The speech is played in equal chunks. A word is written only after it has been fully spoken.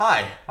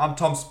Hi, I'm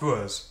Tom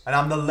Spurs, and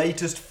I'm the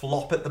latest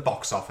flop at the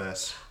box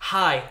office.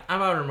 Hi,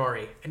 I'm Aaron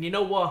Murray, and you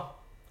know what?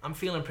 I'm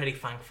feeling pretty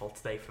thankful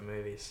today for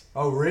movies.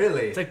 Oh,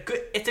 really?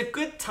 It's a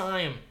good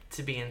time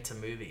to be into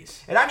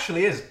movies. It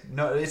actually is.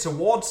 No, it's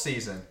awards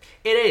season.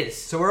 It is.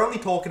 So we're only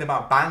talking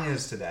about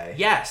bangers today.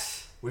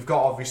 Yes. We've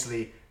got,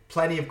 obviously,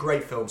 plenty of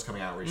great films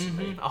coming out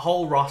recently. A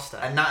whole roster.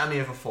 Anatomy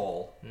of a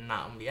Fall.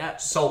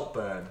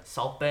 Saltburn.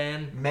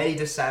 May,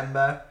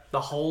 December.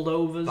 The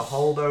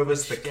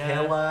Holdovers. The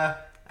Killer.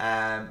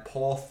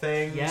 Poor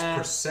Things. Yeah.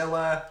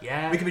 Priscilla.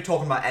 Yeah. We could be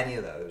talking about any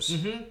of those.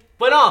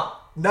 We're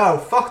not. No,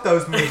 fuck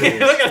those movies.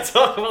 We're going to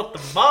talk about the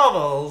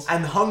Marvels.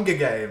 And Hunger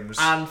Games.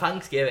 And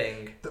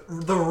Thanksgiving.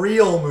 The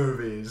real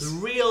movies.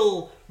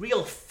 Real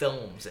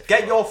films.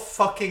 Get your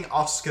fucking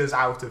Oscars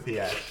out of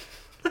here.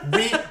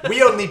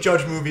 We only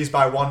judge movies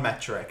by one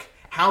metric.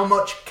 How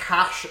much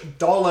cash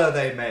dollar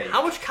they make.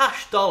 How much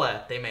cash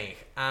dollar they make.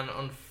 And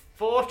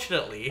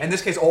unfortunately... In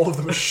this case, all of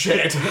them are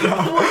shit.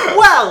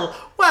 well,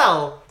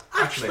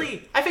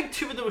 actually, I think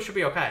two of them should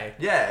be okay.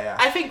 Yeah.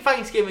 I think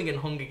Thanksgiving and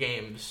Hunger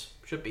Games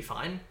should be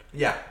fine.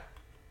 Yeah.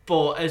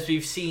 But as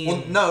we've seen...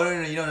 Well,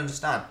 no, you don't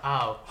understand.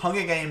 Oh.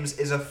 Hunger Games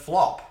is a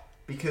flop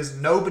because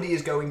nobody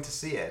is going to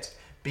see it.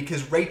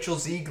 Because Rachel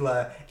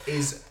Ziegler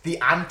is the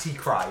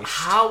Antichrist.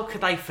 How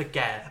could I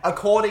forget?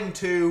 According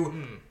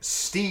to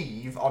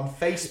Steve on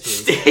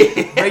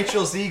Facebook,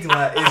 Rachel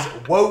Ziegler is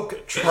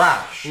woke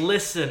trash.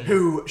 Listen.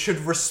 Who should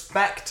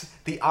respect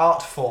the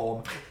art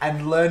form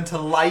and learn to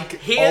like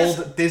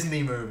old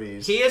Disney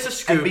movies. Here's a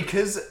scoop. And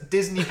because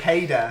Disney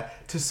paid her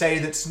to say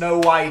that Snow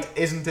White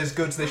isn't as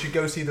good so they should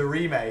go see the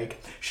remake,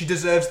 she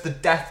deserves the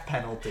death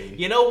penalty.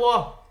 You know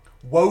what?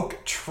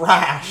 Woke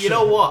trash. You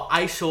know what?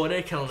 I saw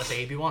her killing a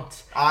baby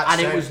once.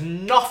 And it was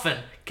nothing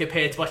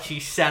compared to what she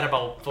said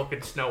about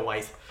fucking Snow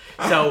White.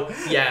 So,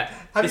 yeah.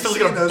 Have you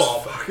seen those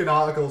fucking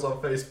articles on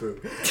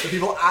Facebook that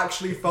people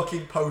actually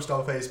fucking post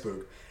on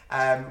Facebook?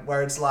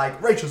 Where it's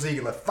like, Rachel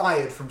Ziegler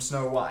fired from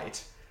Snow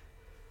White.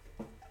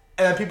 And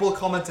then people are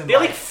commenting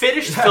They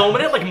finished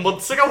filming it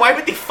months ago. Why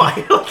would they fire?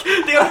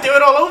 They gotta do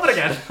it all over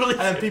again. And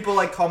then people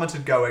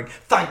commented going,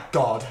 thank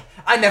God,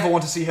 I never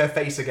want to see her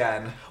face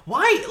again.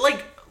 Why?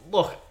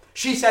 Look,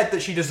 she said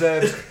that she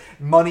deserves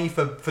money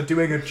for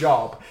doing a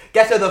job.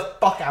 Get her the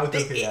fuck out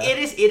of here. It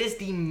is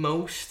the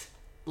most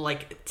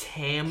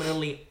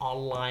terminally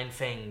online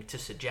thing to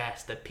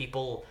suggest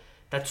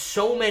that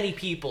so many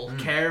people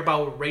care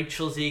about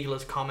Rachel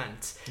Ziegler's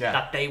comments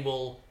that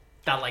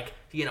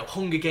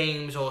Hunger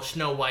Games or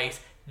Snow White,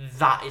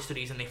 that is the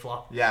reason they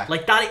flop. Yeah.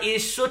 That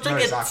is such a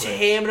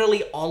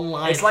terminally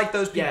online. It's like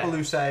those people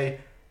who say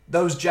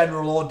those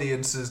general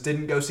audiences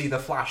didn't go see The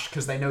Flash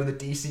because they know the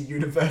DC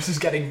universe is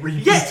getting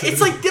rebooted. Yeah,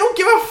 it's like they don't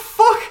give a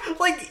fuck.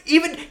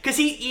 Even because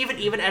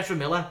even Ezra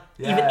Miller,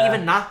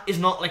 even that is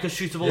not a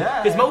suitable.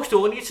 Because most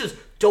audiences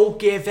don't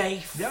give a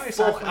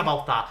fuck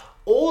about that.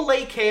 All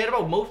they care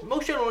about,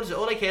 most general audiences,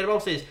 all they care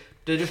about is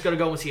they're just gonna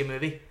go and see a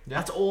movie. Yeah.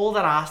 That's all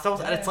they're asked about,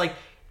 and it's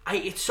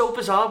it's so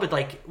bizarre with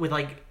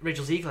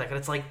Rachel Ziegler, and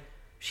it's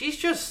she's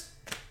just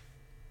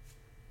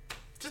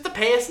a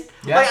person.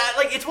 Yeah.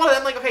 It's one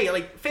of them. Okay,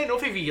 fair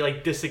enough if you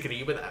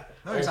disagree with her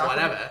or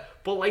whatever.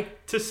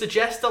 But to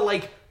suggest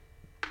that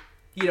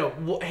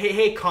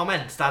her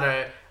comments that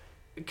are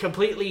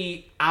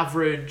completely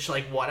average,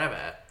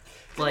 whatever.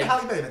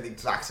 Halle Berry made the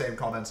exact same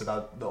comments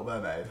about Little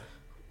Mermaid.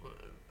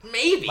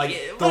 Maybe.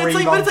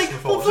 3 months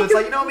before. So it's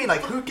you know what I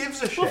mean? Who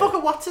gives a shit? Well,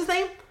 fucking what's his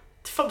name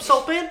from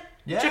Saltburn?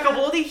 Yeah. Jacob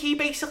Elordi. He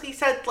basically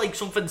said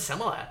something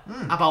similar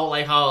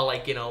about how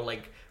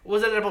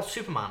was it about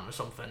Superman or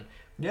something?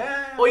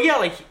 Yeah. Well,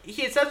 yeah,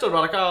 he had said something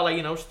about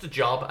it's just a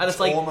job, and it's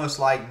almost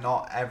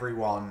not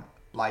everyone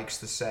likes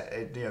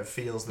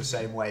feels the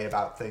same way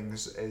about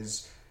things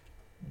as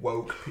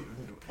woke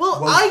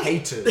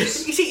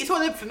haters. You see, it's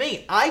one of them for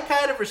me. I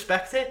kind of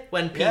respect it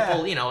when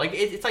people,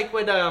 it's like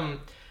when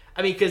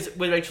because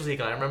with Rachel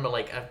Ziegler, I remember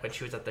when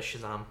she was at the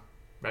Shazam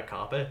red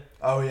carpet.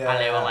 Oh yeah. And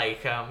they were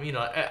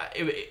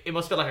it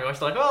must be a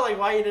question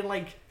why you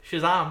didn't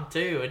Shazam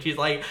too? And she's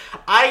like,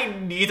 I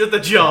needed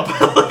the job.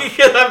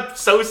 I'm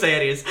so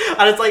serious.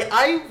 And it's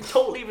I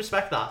totally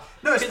respect that.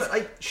 No, it's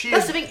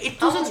that's the thing. It doesn't.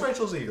 How old's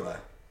Rachel Ziegler?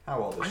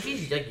 How old is she?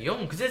 She's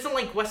young because it's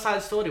not West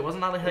Side Story.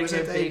 Wasn't that it was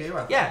her debut?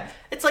 Yeah,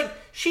 it's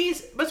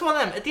she's. But it's one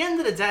of them. At the end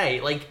of the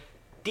day,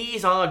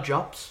 these are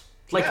jobs.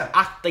 And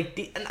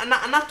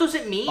that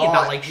doesn't mean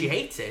that she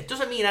hates it. It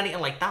doesn't mean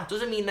anything like that. It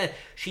doesn't mean that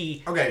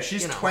she. Okay,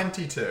 she's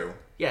 22.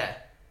 Yeah,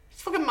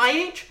 it's fucking my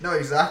age. No,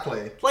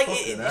 exactly.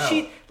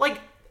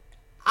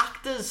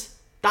 Actors,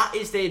 that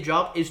is their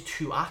job, is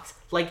to act.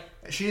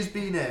 She's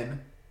been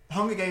in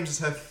Hunger Games is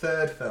her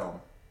 3rd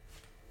film.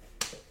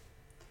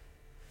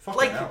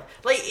 Fucking hell.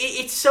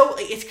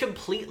 It's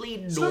completely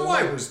normal. Snow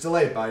White was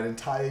delayed by an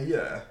entire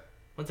year.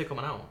 When's it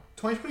coming out?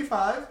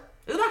 2025.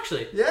 Is it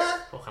actually? Yeah.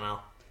 Fucking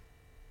hell.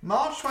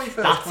 March 21st,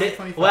 That's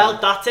 2025. it. Well,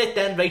 that's it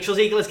then. Rachel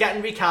Ziegler's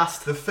getting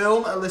recast. The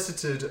film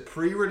elicited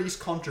pre-release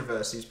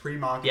controversies,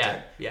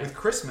 pre-marketing. With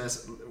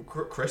criticism.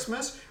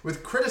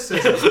 With Christmas?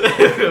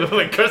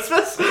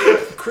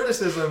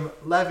 criticism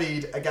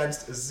levied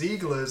against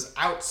Ziegler's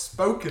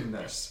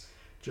outspokenness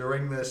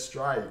during the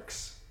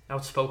strikes.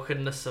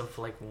 Outspokenness of,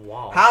 like,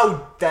 wow.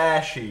 How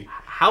dare she?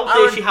 How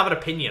dare she have an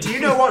opinion? Do you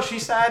know what she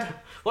said?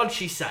 What did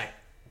she say?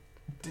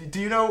 Do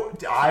you know?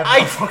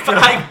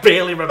 I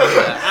barely remember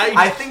that.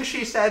 I think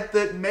she said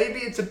that maybe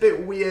it's a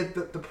bit weird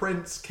that the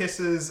prince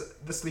kisses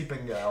the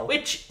sleeping girl.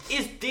 Which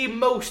is the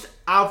most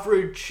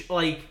average,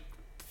 like,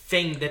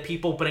 thing that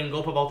people bring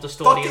up about the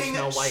story of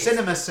Snow White.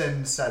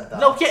 CinemaSins said that.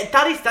 No, yeah,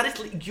 that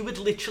is. You would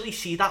literally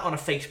see that on a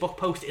Facebook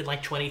post in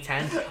like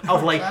 2010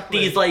 of like exactly.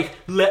 These like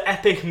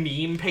epic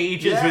meme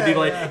pages where they're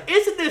like,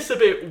 "Isn't this a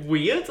bit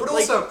weird?" But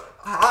like, also,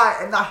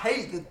 I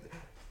hate that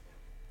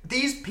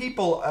these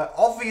people are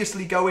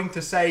obviously going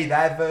to say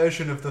their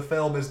version of the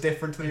film is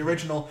different to the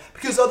original,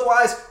 because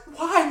otherwise,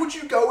 why would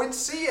you go and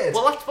see it?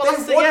 Well,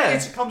 they want you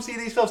to come see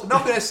these films. They're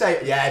not going to say,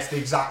 yeah, it's the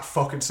exact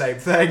fucking same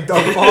thing,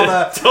 don't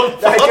bother.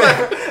 Don't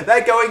bother.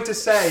 They're going to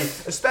say,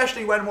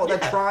 especially when what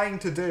they're trying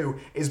to do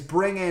is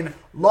bring in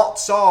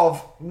lots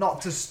of,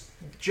 not to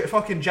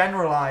fucking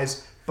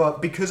generalise,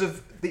 but because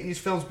of these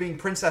films being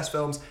princess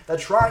films, they're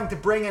trying to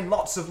bring in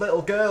lots of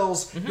little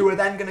girls who are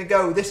then going to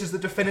go, this is the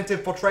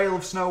definitive portrayal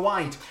of Snow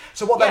White.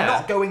 So what they're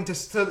not going to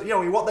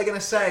what they're going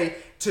to say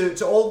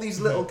to all these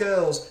little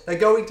girls, they're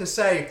going to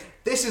say,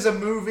 this is a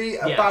movie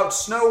about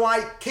Snow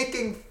White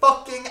kicking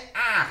fucking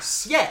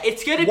ass. Yeah,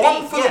 it's going to be...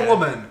 One for the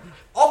woman.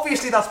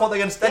 Obviously that's what they're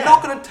going to say. They're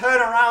not going to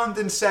turn around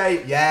and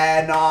say,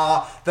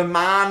 the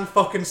man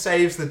fucking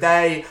saves the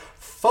day.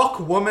 Fuck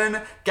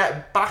woman,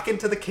 get back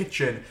into the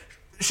kitchen.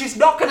 She's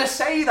not going to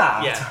say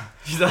that.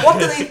 Yeah. What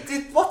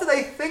do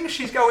they think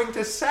she's going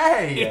to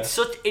say? It's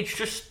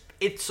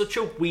such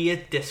a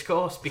weird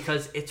discourse,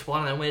 because it's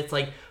one of them where it's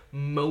like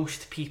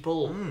most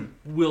people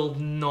will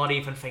not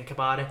even think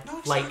about it. No,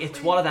 exactly. Like,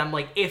 it's one of them,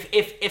 like,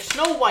 if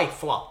Snow White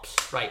flops,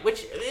 right,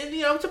 which,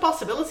 it's a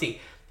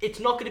possibility, it's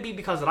not going to be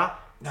because of that.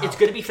 No. It's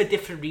going to be for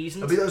different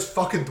reasons. It'll be those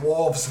fucking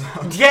dwarves.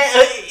 Yeah,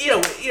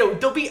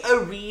 there'll be a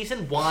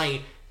reason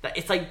why. That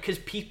it's like, because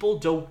people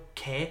don't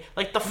care.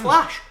 Like, The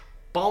Flash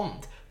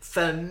bombed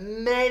for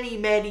many,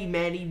 many,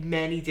 many,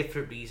 many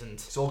different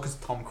reasons. It's all because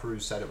Tom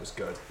Cruise said it was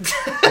good.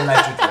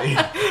 Allegedly.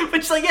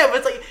 Which, like, yeah, but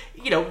it's like,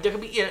 there could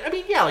be, I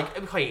mean, yeah, like,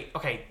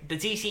 okay, the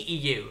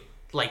DCEU,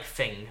 like,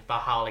 thing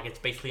about how, like, it's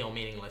basically all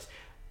meaningless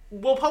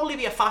will probably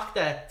be a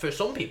factor for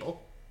some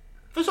people.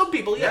 For some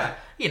people, yeah.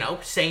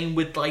 Same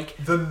with, like...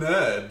 The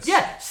nerds.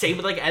 Yeah, same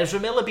with, like, Ezra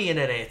Miller being in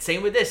it.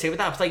 Same with this, same with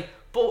that. It's like...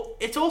 But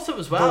it's also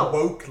as well... The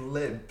woke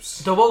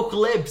libs. The woke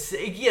libs.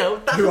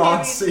 That's who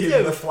aren't seeing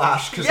The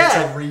Flash because it's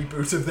a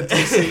reboot of the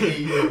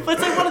DCEU. But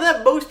it's like one of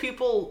them, most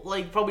people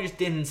like probably just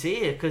didn't see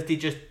it because they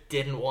just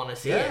didn't want to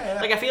see it. Yeah.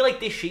 Like, I feel like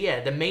this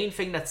year, the main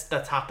thing that's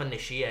happened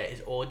this year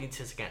is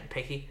audiences are getting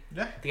picky.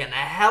 Yeah. They're getting a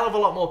hell of a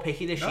lot more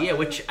picky this year,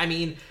 which, I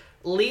mean...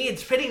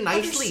 leads pretty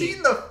nicely. Have you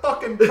seen the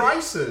fucking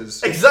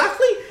prices?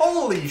 Exactly.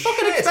 Holy shit.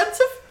 Fucking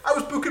expensive. I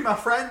was booking my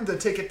friend a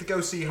ticket to go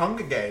see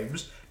Hunger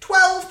Games.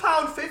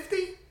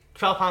 £12.50.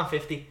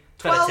 £12.50.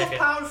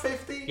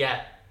 £12.50?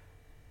 Yeah.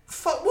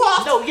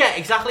 What? No, yeah,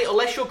 exactly.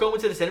 Unless you're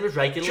going to the cinemas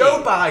regularly.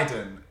 Joe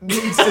Biden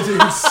needs to do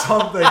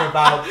something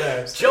about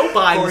this. Joe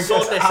Biden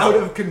sort this out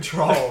of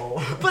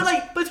control. But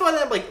it's one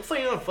of them, like,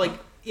 funny enough, like,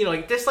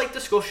 this, like,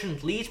 discussion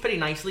leads pretty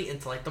nicely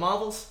into, like, the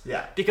Marvels.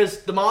 Yeah.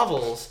 Because the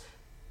Marvels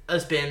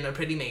has been a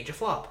pretty major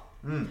flop.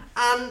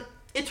 And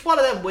it's one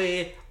of them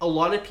where a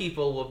lot of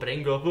people will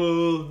bring up,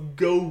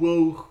 go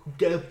woke,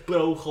 get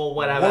broke, or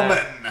whatever.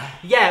 Woman.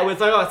 Yeah, it's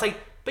like,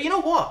 but you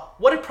know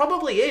what? What it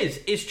probably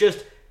is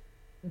just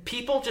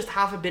people just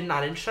haven't been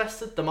that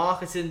interested. The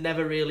marketing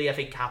never really, I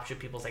think, captured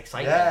people's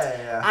excitement.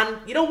 Yeah. And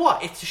you know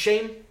what? It's a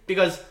shame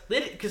because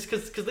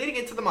leading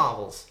into the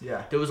Marvels,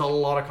 there was a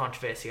lot of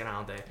controversy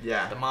around it.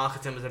 Yeah. The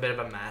marketing was a bit of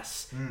a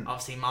mess.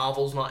 Obviously,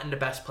 Marvel's not in the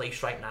best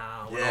place right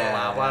now. And all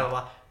that, blah, blah,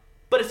 blah.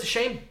 But it's a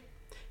shame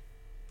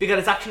because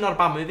it's actually not a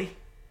bad movie.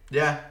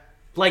 Yeah.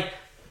 Like,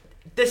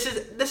 this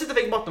is the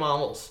thing about the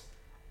Marvels.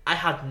 I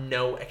had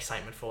no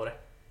excitement for it.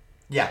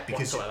 Yeah,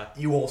 because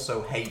you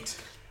also hate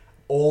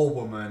all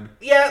women.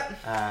 Yeah.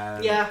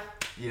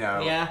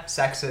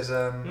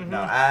 Sexism.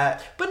 No.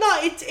 But no,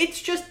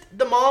 it's just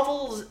the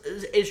Marvels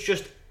is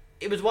just,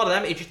 it was one of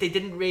them. It just, they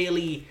didn't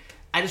really.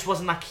 I just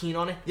wasn't that keen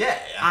on it. Yeah.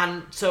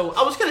 And so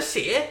I was gonna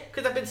see it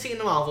because I've been seeing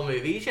the Marvel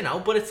movies,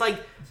 but it's like.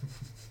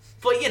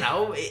 But,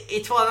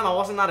 it's one of them, I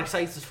wasn't that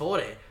excited for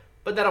it.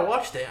 But then I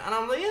watched it, and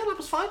I'm like, yeah, that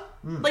was fine.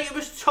 Like, it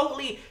was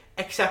totally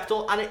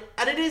acceptable, and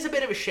it is a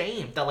bit of a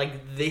shame that,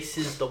 like, this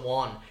is the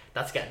one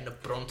that's getting the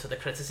brunt of the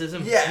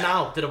criticism. Yeah.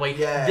 Now, to the way,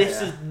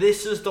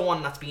 this is the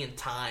one that's being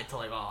tied to,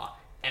 like,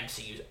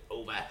 MCU's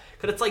over.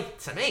 Because it's like,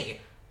 to me,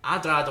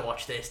 I'd rather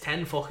watch this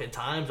 10 fucking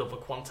times over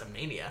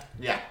Quantumania.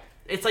 Yeah.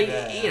 It's like,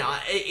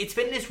 it's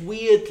been this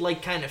weird,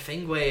 like, kind of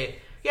thing where,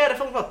 the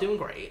film's not doing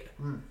great,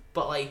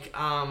 but, like,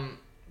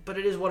 but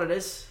it is what it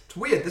is. It's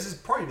weird. This has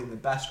probably been the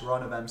best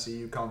run of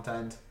MCU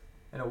content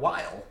in a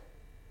while.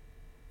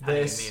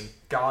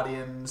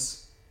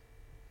 Guardians.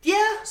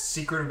 Yeah.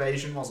 Secret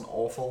Invasion wasn't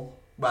awful.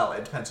 Well,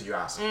 it depends who you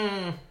ask.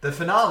 The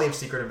finale of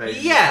Secret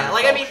Invasion. Yeah,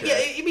 like, I mean,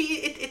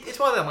 it's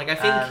one of them. Like I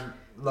think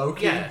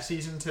Loki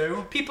season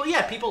 2. People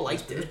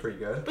liked it. It was pretty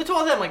good. But it's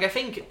one of them. Like I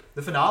think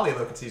the finale of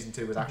Loki season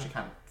 2 was actually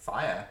kind of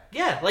fire.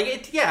 Yeah, like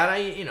it. Yeah,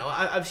 and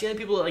I've seen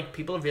people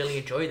have really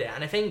enjoyed it,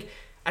 and I think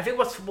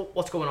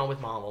what's going on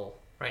with Marvel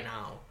right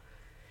now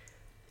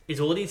is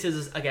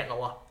audiences are getting a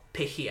lot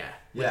pickier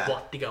with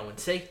what they go and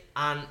see,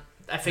 and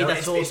I think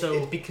that's also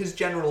it's because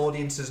general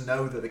audiences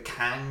know that the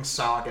Kang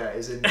saga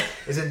is in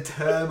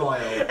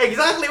turmoil.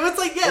 Exactly. It's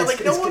like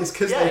it's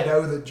because they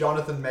know that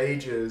Jonathan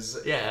Majors.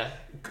 Yeah.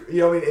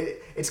 You know what I mean?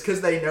 It's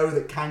because they know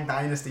that Kang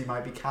Dynasty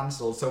might be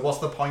cancelled. So what's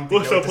the point?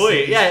 What's the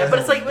point? Yeah, but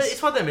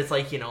it's one of them. It's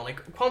like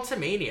like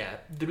Quantumania.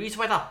 The reason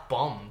why that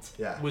bombed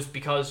was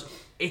because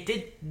it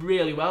did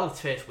really well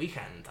its first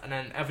weekend, and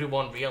then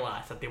everyone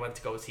realised that they went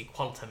to go see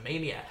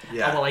Quantumania.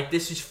 Yeah. And we're like,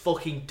 this is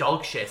fucking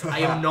dog shit. I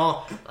am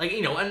not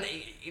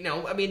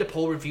I mean, the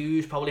poor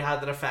reviews probably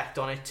had an effect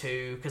on it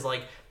too, because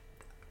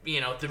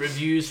the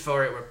reviews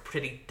for it were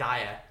pretty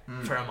dire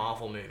for a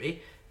Marvel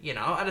movie.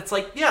 And it's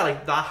like,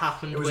 that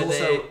happened. It was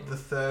also the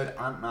third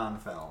Ant-Man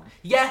film.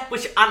 Yeah,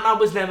 which Ant-Man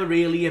was never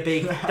really a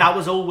big. That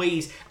was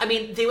always. I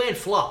mean, they weren't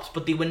flops,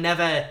 but they were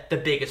never the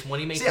biggest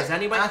money makers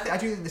anyway. I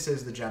do think this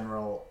is the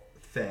general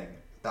thing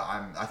that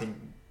I think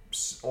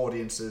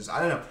audiences. I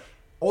don't know.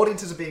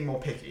 Audiences are being more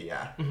picky,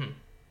 Mm-hmm.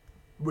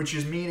 Which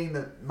is meaning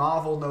that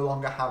Marvel no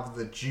longer have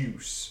the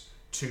juice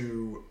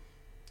to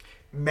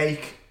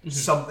make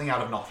something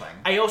out of nothing.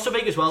 I also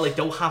think as well, they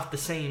don't have the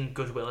same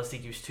goodwill as they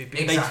used to.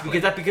 Because exactly.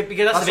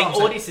 Because that's the thing.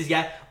 Audiences are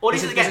getting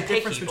picky. There's a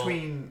difference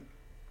between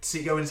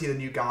going and see the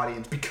new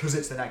Guardians because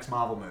it's the next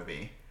Marvel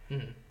movie,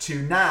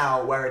 to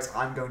now where it's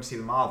I'm going to see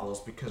the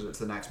Marvels because it's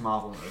the next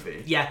Marvel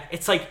movie. Yeah,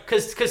 it's like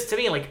because to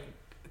me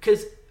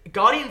because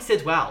Guardians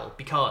did well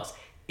because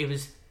it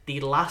was the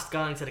last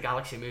Guardians of the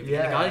Galaxy movie.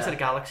 And the Guardians of the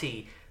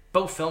Galaxy,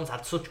 both films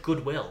had such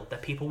goodwill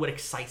that people were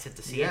excited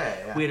to see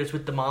it. Whereas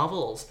with the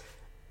Marvels,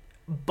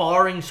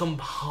 barring some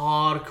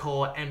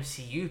hardcore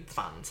MCU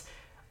fans,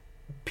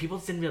 people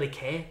just didn't really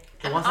care.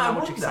 There wasn't that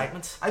much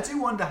excitement. I do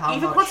wonder how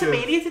even much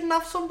Quantumania didn't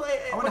have some.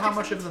 I wonder how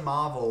much of the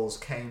Marvels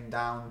came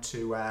down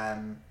to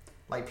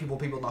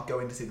people not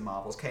going to see the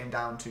Marvels came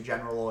down to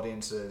general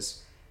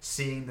audiences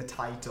seeing the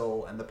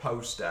title and the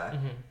poster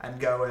and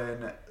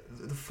going,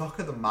 the fuck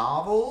are the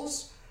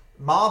Marvels?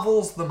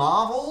 Marvel's the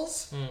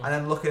Marvels? And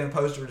then looking at the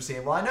poster and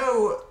seeing, well, I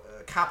know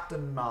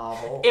Captain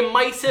Marvel. It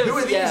might have. Who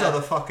are these other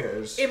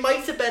fuckers? It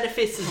might have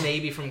benefited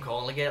maybe from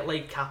calling it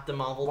like Captain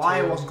Marvel 2. Why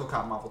it wasn't called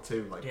Captain Marvel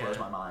 2 blows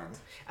my mind.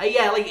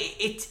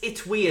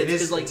 It's weird.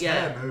 It is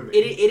her movie.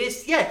 It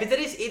is because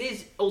it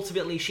is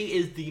ultimately she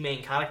is the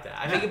main character.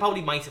 I think it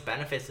probably might have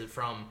benefited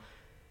from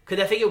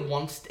because I think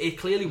it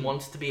clearly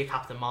wants to be a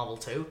Captain Marvel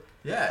 2.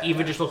 Yeah.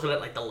 Even just looking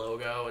at the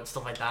logo and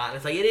stuff like that, and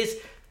it's like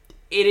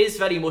it is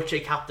very much a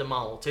Captain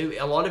Marvel too.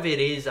 A lot of it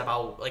is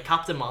about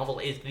Captain Marvel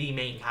is the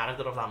main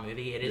character of that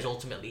movie. It is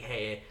ultimately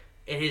her.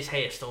 It is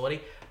her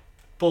story,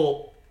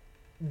 but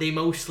they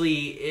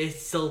mostly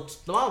it's still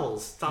the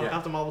Marvels. It's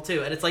Captain Marvel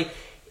 2, and it's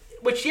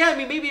which I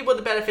mean maybe it would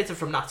have benefited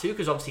from that too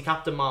because obviously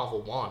Captain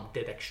Marvel 1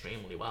 did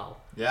extremely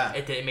well. Yeah,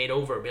 it made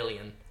over $1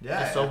 billion.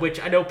 Yeah, so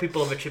which I know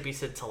people have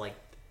attributed to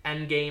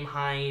Endgame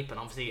hype and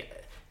obviously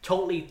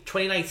totally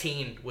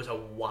 2019 was a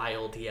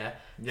wild year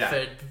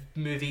for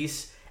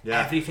movies.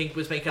 Yeah. Everything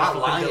was making that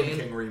Lion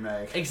King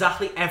remake.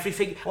 Exactly,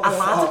 everything.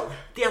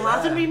 The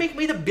Aladdin remake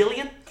made $1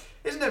 billion.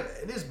 Isn't it?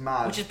 It is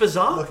mad. Which is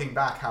bizarre. Looking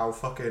back, how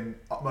fucking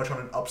much on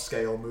an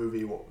upscale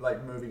movie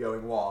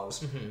going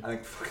was,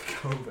 and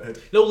fucking COVID.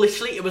 No,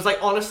 literally, it was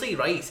honestly,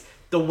 right?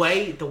 The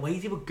way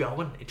they were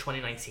going in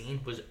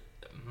 2019 was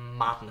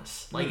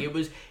madness.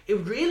 It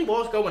really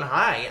was going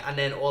high, and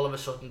then all of a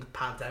sudden the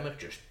pandemic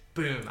just.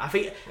 Boom. I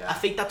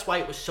think that's why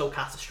it was so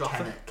catastrophic.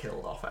 Tenet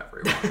killed off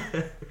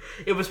everyone.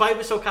 It was why it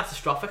was so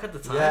catastrophic at the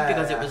time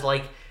because it was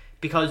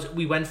because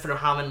we went from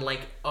having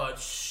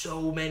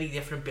so many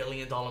different $1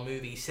 billion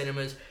movies,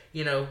 cinemas,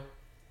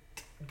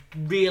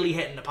 really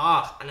hitting the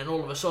park, and then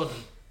all of a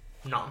sudden,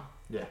 none.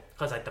 Yeah.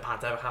 Because the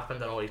pandemic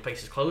happened and all these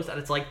places closed, and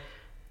it's and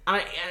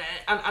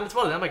it's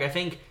one of them. I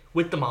think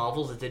with the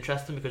Marvels, it's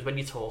interesting because when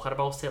you're talking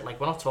about it,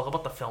 we're not talking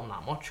about the film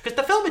that much because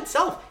the film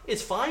itself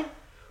is fine.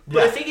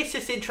 But I think it's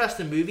just an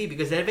interesting movie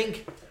because I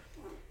think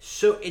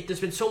there's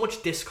been so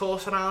much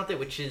discourse around it,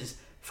 which is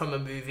from a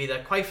movie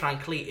that, quite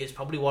frankly, is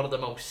probably one of the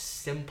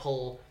most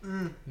simple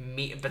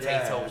meat and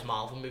potatoes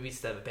Marvel movies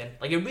there's ever been.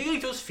 It really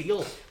does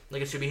feel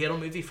like a superhero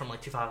movie from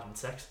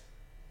 2006.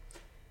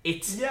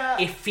 It's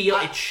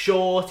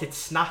short, it's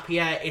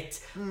snappier, it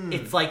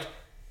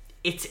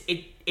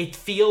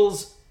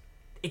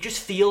just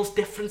feels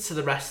different to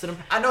the rest of them.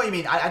 I know what you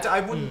mean.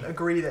 I wouldn't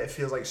agree that it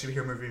feels like a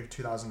superhero movie of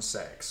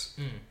 2006.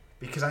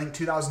 Because I think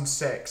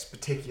 2006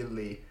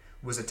 particularly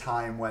was a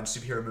time when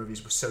superhero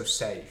movies were so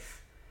safe.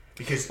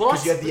 Because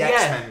you had the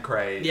X-Men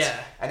craze. Yeah.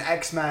 And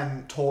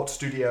X-Men taught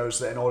studios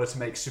that in order to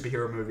make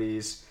superhero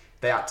movies,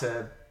 they had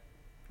to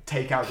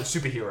take out the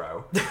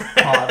superhero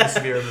part of the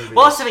superhero movie.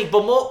 Well, that's the thing,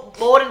 but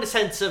more in the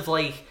sense of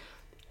less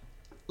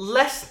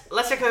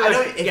I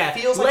know it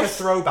feels like a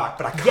throwback,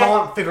 but I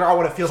can't figure out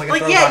what it feels like a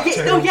throwback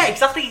to. No, yeah,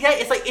 exactly. Yeah,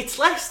 it's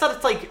less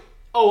that it's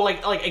Oh,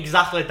 like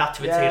exactly like that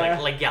to a T.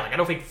 Like I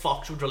don't think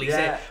Fox would release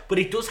it, but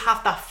it does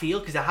have that feel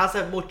because it has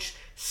a much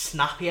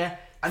snappier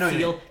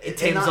feel in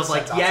terms of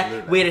like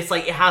where it's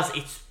like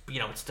it's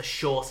it's the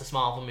shortest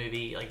Marvel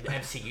movie, like the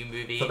MCU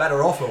movie, for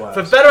better or for worse.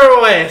 For better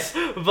or worse,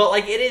 but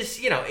like it is,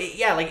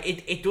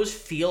 it does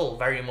feel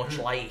very much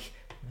like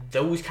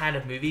those kind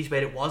of movies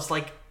where it was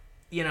like,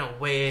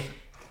 where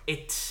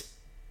it's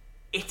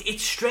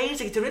strange.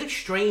 Like, it's a really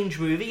strange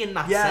movie in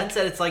that sense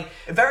that it's like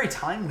a very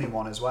timely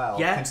one as well.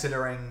 Yeah.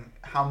 Considering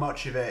how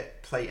much of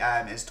it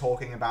is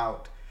talking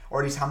about,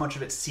 or at least how much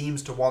of it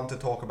seems to want to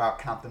talk about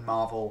Captain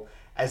Marvel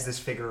as this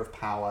figure of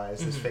power,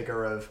 as this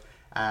figure of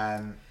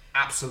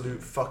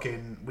absolute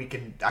fucking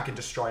I can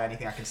destroy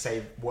anything, I can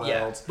save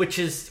worlds. Which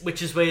is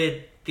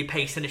where the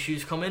pacing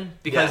issues come in,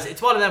 because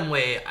it's one of them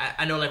where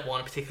I know like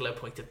one particular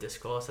point of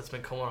discourse that's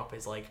been coming up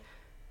is like,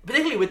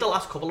 particularly with the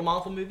last couple of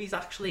Marvel movies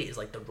actually, is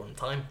like the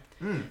runtime.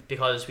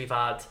 Because we've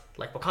had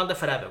like Wakanda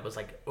Forever was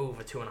like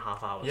over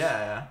 2.5 hours.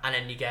 And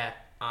then you get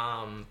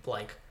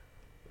like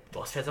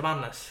Spheres of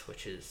Madness,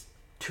 which is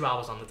 2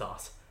 hours on the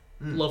dot.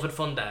 Love and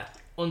Thunder,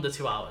 under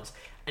 2 hours.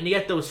 And you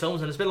get those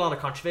films, and there's been a lot of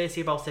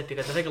controversy about it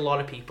because I think a lot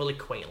of people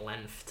equate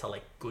length to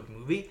like good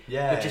movie,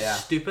 which is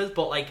stupid.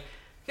 But like,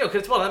 because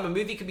it's one of them, a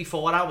movie could be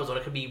 4 hours or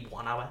it could be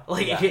 1 hour.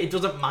 Like it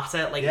doesn't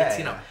matter. Like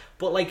it's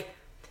but like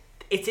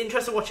it's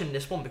interesting watching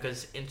this one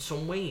because in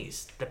some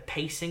ways the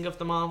pacing of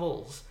the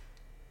Marvels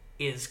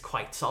is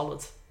quite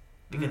solid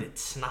because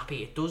it's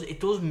snappy. It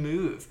does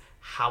move.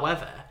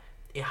 However,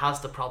 it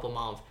has the problem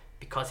of,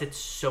 because it's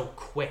so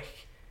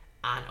quick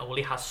and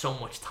only has so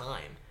much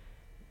time,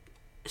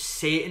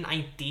 certain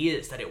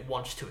ideas that it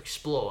wants to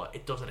explore,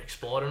 it doesn't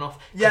explore enough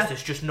because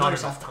there's just not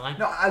enough time.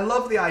 No, I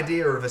love the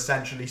idea of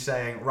essentially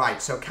saying, right,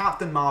 so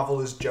Captain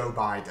Marvel is Joe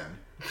Biden,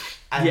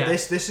 and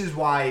this is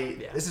why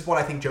this is what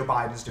I think Joe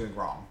Biden's doing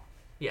wrong.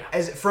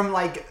 As from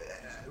like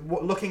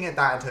looking at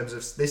that in terms of,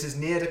 this is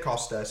Nia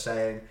DaCosta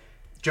saying,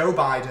 Joe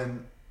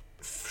Biden,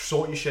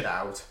 sort your shit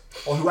out,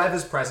 or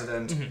whoever's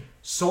president,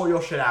 sort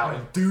your shit out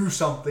and do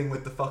something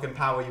with the fucking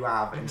power you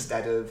have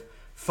instead of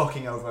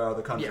fucking over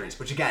other countries,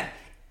 which again,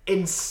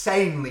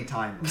 insanely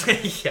timely.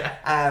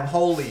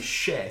 Holy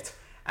shit.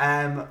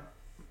 And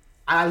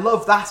I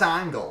love that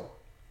angle.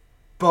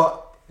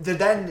 But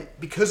then,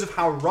 because of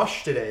how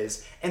rushed it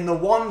is, in the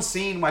one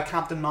scene where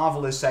Captain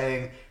Marvel is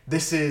saying,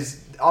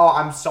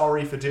 I'm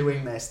sorry for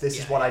doing this, this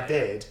is what I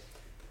did,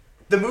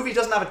 the movie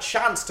doesn't have a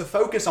chance to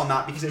focus on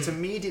that because it's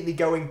immediately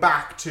going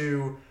back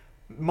to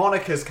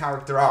Monica's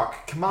character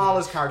arc,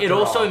 Kamala's character arc. It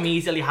also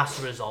immediately has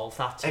to resolve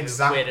that too.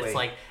 Exactly. Where it's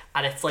like,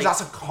 and it's like,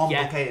 that's a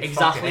complicated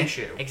fucking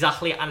issue.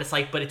 Exactly, and it's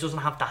like, but it doesn't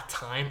have that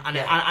time, and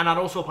and that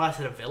also applies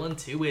to the villain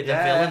too, where the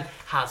villain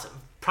has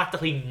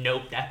practically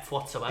no depth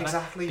whatsoever.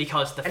 Exactly,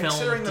 because the film,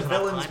 considering the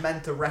villain's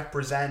meant to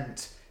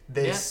represent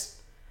this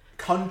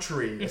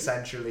country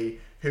essentially,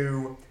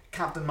 who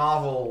Captain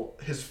Marvel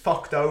has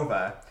fucked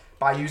over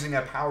by using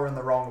her power in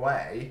the wrong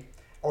way,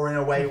 or in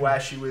a way where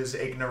she was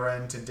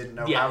ignorant and didn't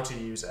know how to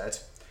use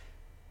it.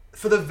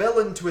 For the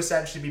villain to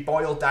essentially be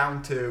boiled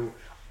down to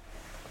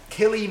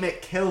Killy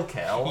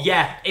McKill.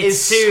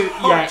 It's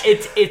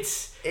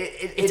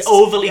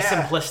overly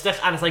simplistic,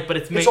 and it's like, but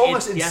it's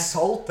almost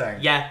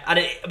insulting.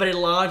 But it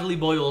largely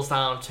boils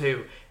down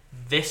to,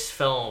 this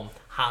film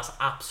has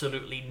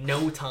absolutely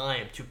no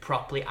time to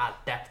properly add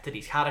depth to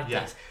these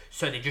characters,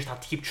 so they just have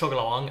to keep chugging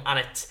along,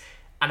 and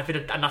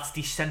that's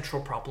the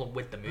central problem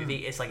with the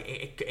movie. It's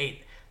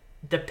like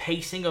the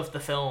pacing of the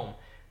film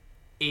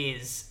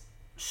is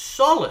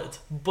solid,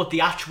 but the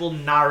actual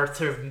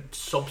narrative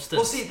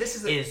substance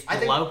is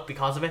low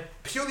because of it.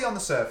 Purely on the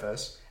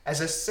surface,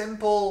 as a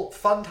simple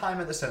fun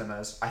time at the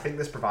cinemas, I think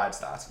this provides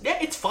that. Yeah,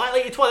 it's fine.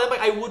 Like, it's one of them,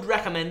 like, I would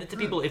recommend it to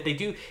people if they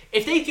do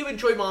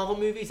enjoy Marvel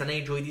movies and they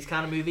enjoy these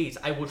kind of movies.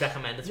 I would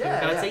recommend it to people.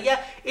 I'd say,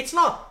 it's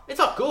not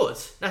good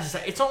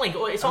necessarily. It's not like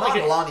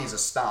Milani's a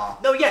star.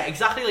 No,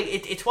 exactly. Like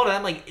it's one of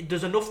them. Like,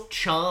 there's enough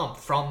charm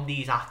from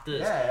these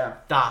actors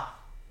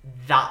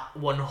that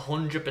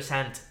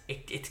 100%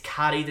 it's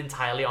carried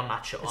entirely on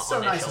that show. It's so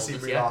nice to see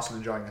Brie Larson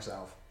enjoying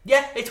herself.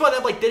 Yeah, it's one of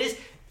them. Like,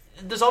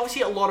 there's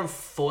obviously a lot of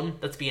fun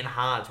that's being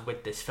had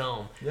with this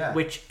film,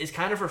 which is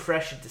kind of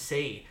refreshing to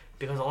see,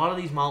 because a lot of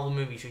these Marvel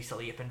movies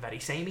recently have been very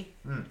samey.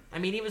 I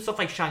mean, even stuff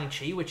like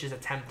Shang-Chi, which is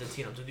attempted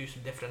to do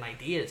some different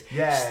ideas,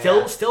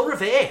 still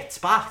reverts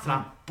back to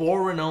that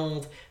boring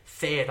old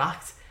third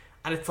act.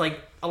 And it's like,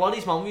 a lot of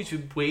these Marvel movies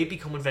were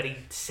becoming very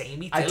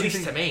samey, at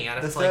least to me.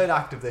 And the third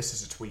act of this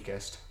is its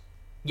weakest.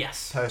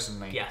 Yes.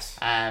 Personally. Yes.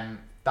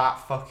 That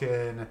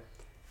fucking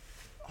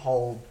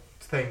whole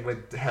thing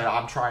with her,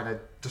 I'm trying to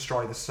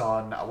destroy the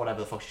sun, or whatever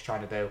the fuck she's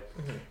trying to do,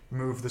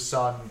 move the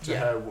sun to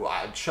her.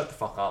 Shut the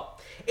fuck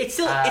up. It's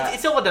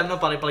still with them,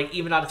 but like,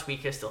 even at its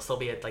weakest, there'll still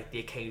be like the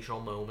occasional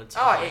moments.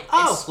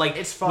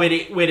 It's fun.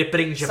 Where it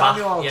brings you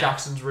Samuel back. L.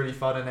 Jackson's really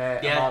fun in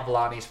it. Iman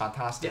Vellani's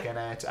fantastic in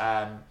it.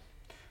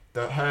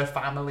 Her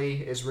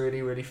family is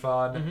really, really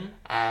fun.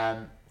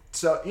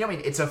 So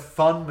it's a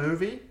fun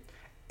movie.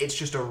 It's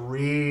just a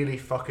really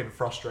fucking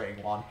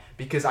frustrating one,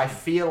 because I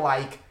feel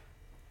like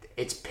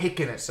it's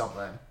picking at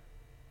something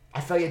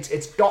I feel like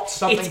it's got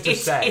something to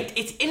say.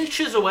 It's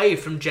inches away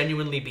from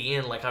genuinely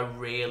being like a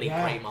really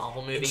great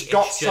Marvel movie. It's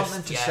got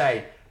something to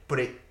say, but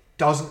it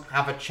doesn't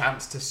have a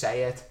chance to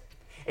say it.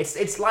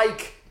 It's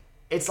like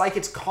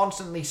it's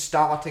constantly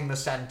starting the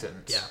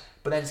sentence. Yeah.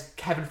 But then it's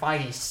Kevin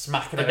Feige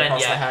smacking it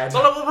across the head.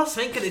 Well, I was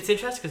thinking it's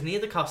interesting because Nia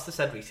DaCosta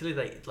said recently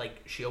that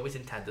like she always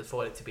intended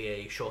for it to be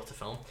a shorter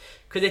film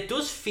because it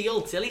does feel,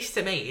 at least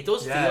to me, it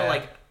does feel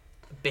like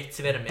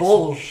bits of it are missing.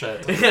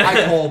 Bullshit.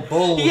 I call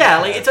bullshit. Yeah,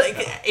 like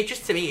it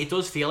just, to me, it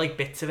does feel like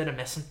bits of it are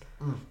missing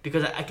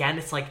because again,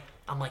 it's like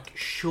I'm like,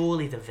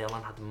 surely the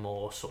villain had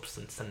more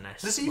substance than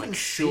this. There's even like,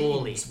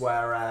 scenes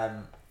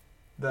where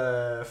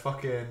the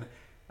fucking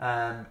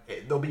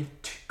there'll be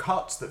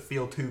cuts that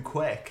feel too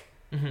quick.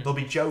 Mm-hmm. There'll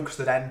be jokes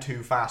that end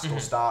too fast or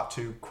start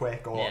too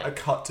quick or a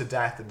cut to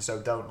death and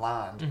so don't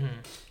land. Mm-hmm.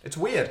 It's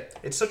weird.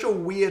 It's such a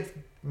weird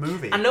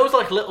movie. And those are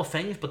like little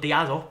things, but they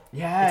add up.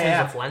 Yeah, in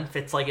terms of length.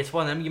 It's like, it's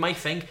one of them. You might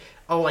think,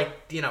 oh, like,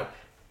 you know,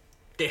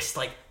 this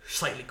like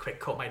slightly quick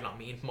cut might not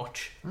mean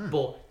much,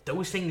 but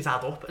those things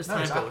add up as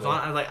time goes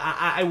on. And like,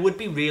 I would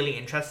be really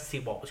interested to see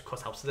what was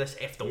cut out of this,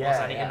 if there was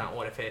any in that,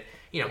 or if it,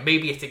 you know,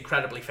 maybe it's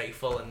incredibly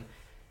faithful and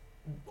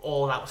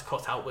all that was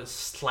cut out was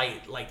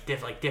slight, like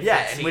different.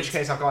 Yeah, in scenes. which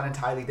case I've got an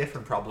entirely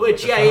different problem.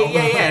 Which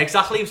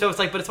exactly. So it's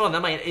like, but it's one of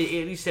them. Like, at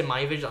least in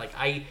my vision, like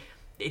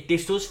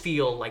this does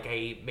feel like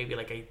maybe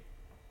like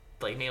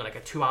a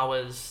 2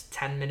 hours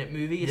 10-minute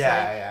movie.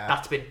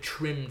 That's been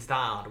trimmed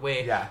down.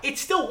 Where it's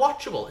still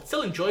watchable, it's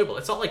still enjoyable.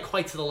 It's not like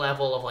quite to the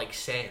level of like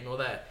certain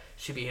other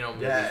superhero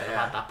movies that have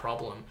had that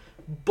problem,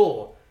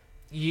 but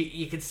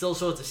you can still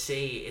sort of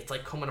see it's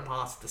like coming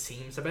apart at the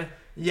seams a bit.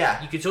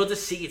 Yeah. You can sort of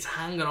see it's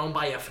hanging on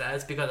by a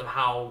thread because of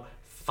how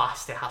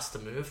fast it has to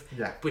move.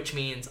 Yeah. Which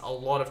means a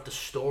lot of the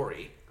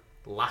story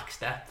lacks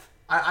depth.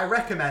 I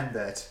recommend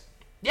it.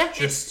 Yeah.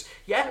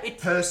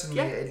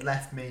 Personally, it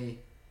left me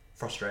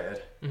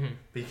frustrated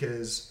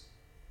because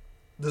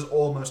there's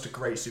almost a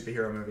great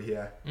superhero movie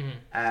here,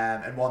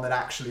 and one that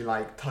actually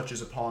like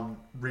touches upon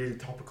really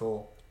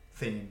topical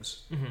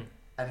themes.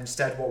 And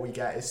instead, what we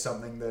get is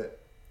something that,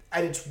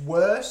 at its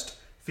worst,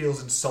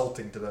 feels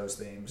insulting to those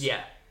themes.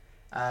 Yeah.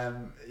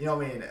 You know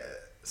what I mean?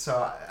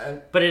 So,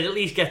 but it at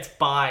least gets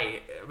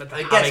by.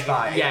 It gets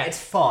by. Yeah, it's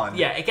fun.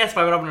 Yeah, it gets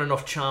by without having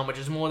enough charm, which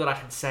is more than I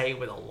can say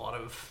with a lot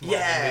of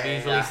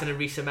movies released in a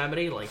recent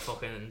memory, like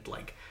fucking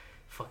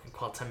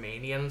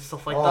Quantumania and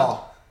stuff like that.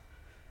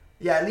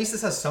 Yeah, at least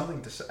this has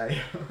something to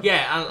say.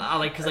 Yeah, and I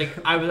like, because like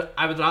I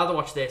would rather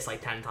watch this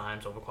like 10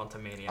 times over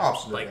Quantumania.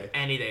 Absolutely. Like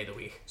any day of the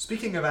week.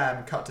 Speaking of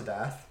cut to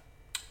death,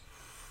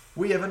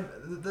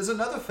 there's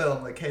another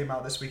film that came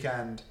out this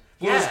weekend.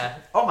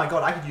 Oh my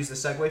god, I could use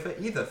this segue for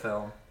either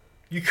film.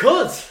 You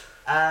could!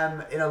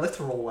 In a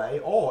literal way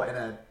or in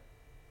a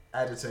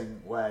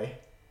editing way.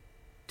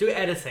 Do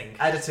editing.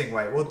 Editing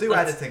way. We'll do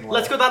editing way.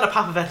 Let's go down the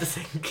path of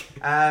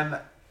editing.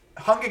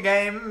 Hunger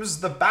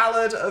Games, The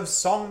Ballad of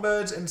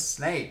Songbirds and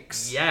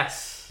Snakes.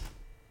 Yes.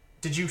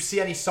 Did you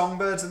see any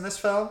songbirds in this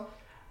film?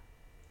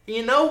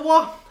 You know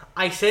what?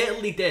 I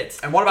certainly did.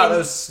 And what about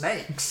those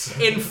snakes?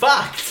 In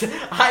fact,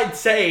 I'd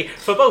say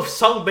for both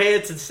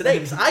songbirds and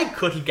snakes, I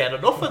couldn't get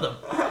enough of them.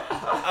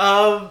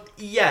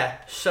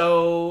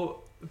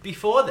 So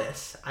before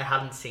this, I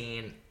hadn't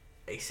seen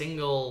a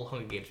single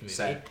Hunger Games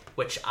movie,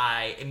 which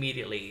I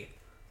immediately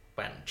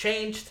went and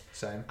changed.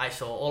 Same. I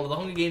saw all of the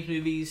Hunger Games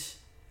movies.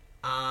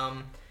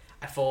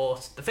 I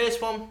thought the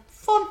first one,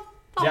 fun,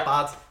 not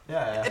bad.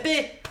 Yeah. A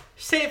bit,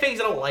 certain things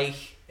I don't like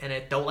in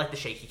it. Don't like the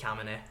shaky cam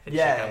in it. The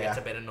shaky cam gets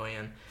a bit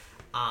annoying.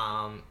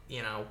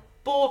 You know,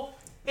 but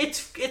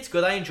it's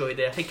good. I enjoyed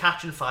it. I think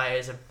Catching Fire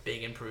is a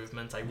big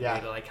improvement. I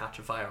really like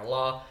Catching Fire a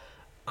lot.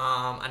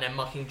 And then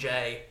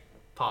Mockingjay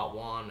Part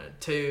 1 and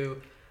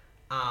 2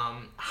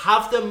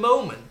 have the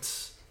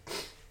moments,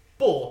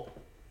 but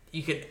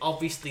you can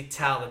obviously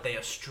tell that they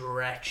are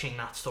stretching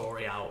that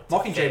story out.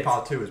 Mockingjay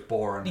Part 2 is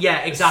boring. Yeah,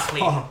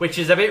 exactly. Which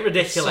is a bit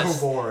ridiculous.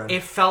 So boring.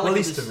 It felt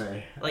like to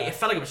me. Like it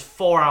felt like it was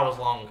 4 hours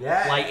long.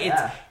 Yeah. Like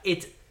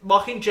it's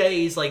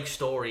Mockingjay's like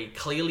story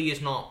clearly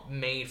is not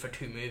made for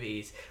 2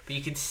 movies, but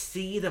you can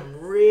see them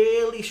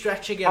really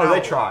stretching it out. Oh,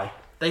 they try.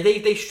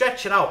 They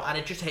stretch it out, and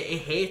it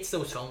hates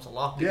those films a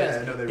lot.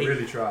 Because they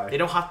really try. They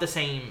don't have the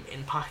same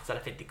impact that I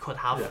think they could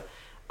have.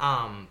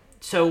 Yeah.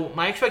 So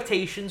my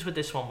expectations with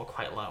this one were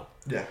quite low.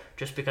 Yeah.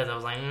 Just because I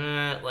was like,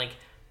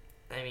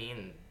 I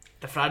mean,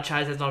 the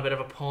franchise is not a bit of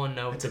a porn.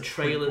 No, it's the a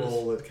trailers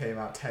prequel that came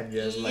out 10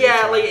 years later.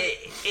 Yeah, like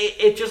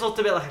it just looked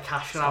a bit like a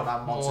cash grab.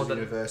 That Monsters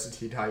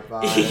University type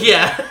vibe.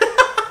 Yeah.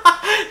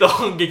 The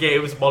Hunger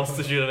Games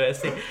Monsters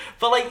University.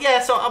 But like,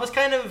 yeah, so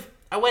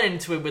I went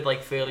into it with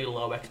like fairly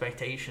low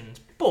expectations,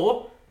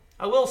 but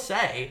I will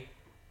say,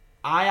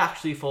 I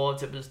actually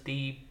thought it was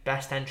the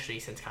best entry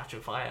since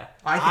Catching Fire.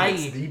 I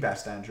think it's the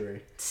best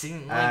entry.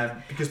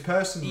 Because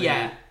personally,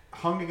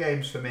 Hunger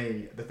Games for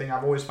me, the thing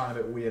I've always found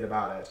a bit weird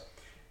about it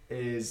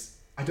is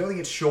I don't think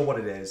it's sure what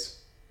it is.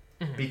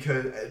 Mm-hmm.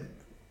 Because,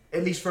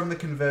 at least from the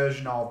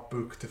conversion of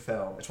book to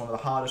film, it's one of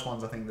the hardest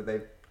ones I think that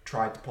they've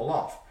tried to pull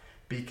off.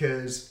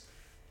 Because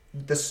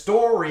the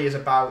story is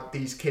about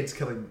these kids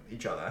killing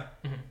each other.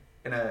 Mm-hmm.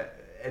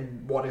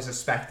 in what is a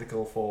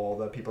spectacle for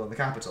the people in the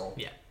capital.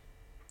 Yeah.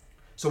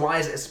 So why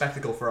is it a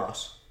spectacle for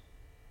us?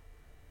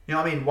 You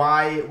know what I mean?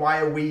 Why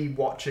are we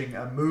watching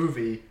a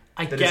movie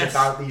that is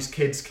about these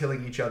kids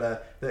killing each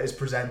other that is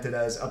presented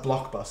as a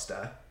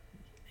blockbuster?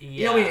 Yeah.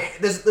 You know what I mean?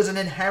 There's an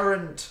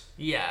inherent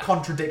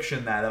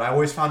contradiction there that I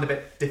always found a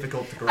bit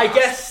difficult to grasp.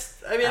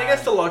 I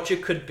guess the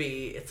logic could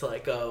be it's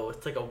like a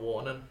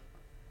warning.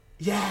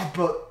 Yeah,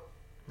 but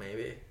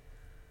maybe.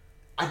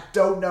 I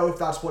don't know if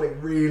that's what it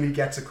really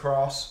gets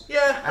across.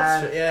 Yeah,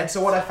 that's true, yeah. And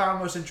so what I found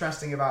most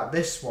interesting about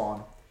this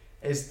one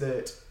is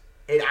that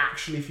it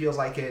actually feels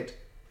like it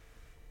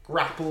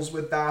grapples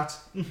with that.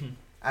 Mm-hmm.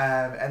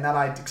 And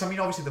that because I mean,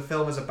 obviously the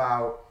film is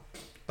about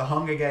the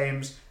Hunger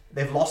Games.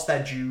 They've lost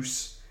their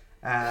juice.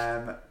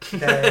 They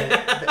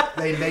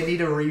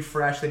need a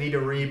refresh. They need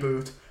a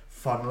reboot.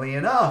 Funnily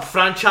enough,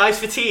 franchise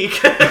fatigue.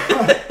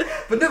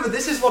 But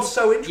this is what's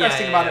so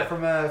interesting about it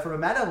from a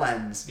meta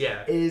lens.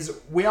 Yeah,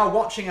 is we are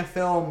watching a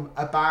film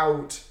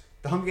about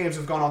the Hunger Games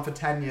have gone on for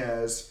 10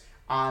 years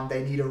and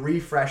they need a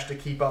refresh to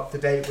keep up to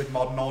date with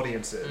modern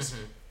audiences.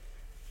 Mm-hmm.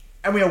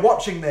 And we are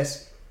watching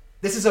this.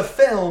 This is a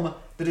film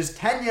that is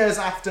 10 years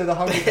after the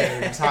Hunger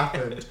Games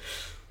happened.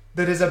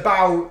 That is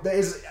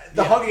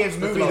the Hunger Games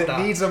movie that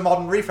needs a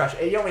modern refresh.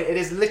 You know, it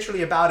is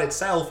literally about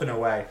itself in a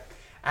way.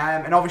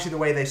 And obviously the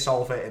way they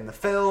solve it in the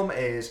film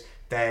is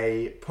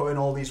they put in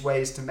all these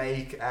ways to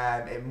make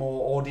it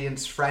more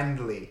audience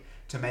friendly,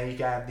 to make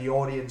the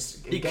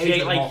audience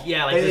engage more.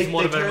 They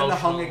turn the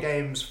Hunger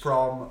Games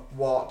from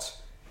what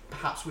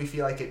perhaps we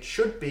feel like it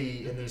should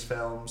be in these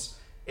films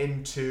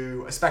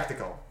into a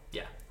spectacle.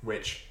 Yeah.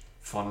 Which,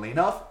 funnily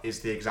enough,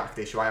 is the exact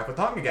issue I have with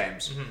the Hunger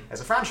Games as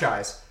a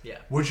franchise. Yeah.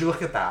 Would you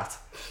look at that?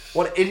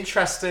 What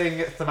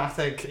interesting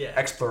thematic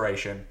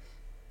exploration.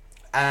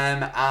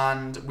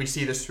 And we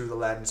see this through the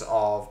lens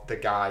of the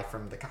guy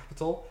from the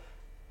capital,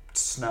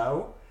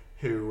 Snow,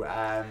 who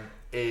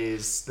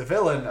is the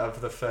villain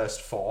of the first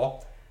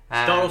four.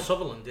 Donald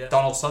Sutherland, yeah.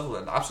 Donald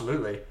Sutherland,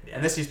 absolutely. Yeah.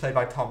 And this he's played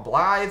by Tom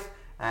Blythe.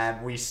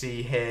 We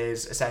see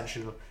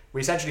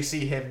we essentially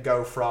see him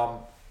go from,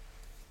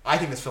 I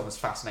think this film is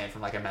fascinating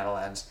from like a meta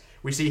lens.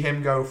 We see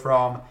him go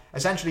from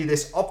essentially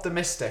this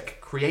optimistic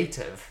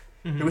creative,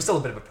 who is still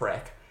a bit of a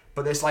prick,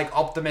 but this like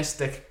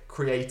optimistic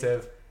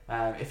creative,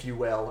 if you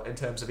will, in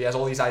terms of he has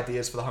all these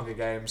ideas for the Hunger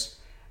Games,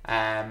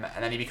 and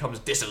then he becomes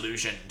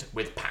disillusioned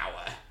with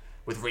power,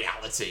 with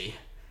reality,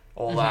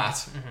 all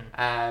that,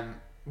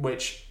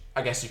 which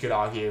I guess you could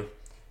argue,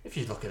 if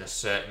you look at a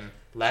certain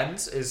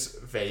lens, is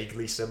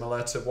vaguely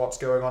similar to what's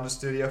going on in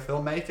studio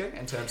filmmaking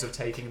in terms of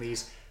taking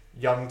these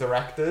young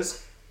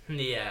directors,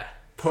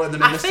 putting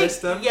them in the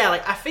system.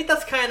 Yeah, I think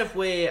that's kind of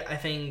where I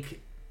think.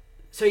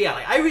 So yeah,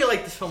 I really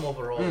like this film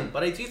overall,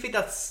 but I do think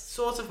that's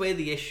sort of where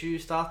the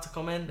issues start to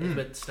come in is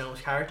with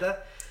Snow's character.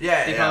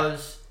 Yeah,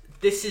 because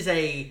this is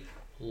a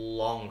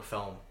long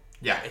film.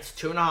 Yeah, it's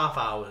 2.5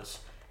 hours.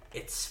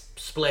 It's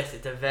split.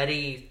 It's a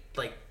very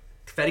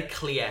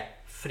clear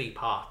 3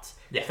 parts.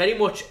 Yeah, very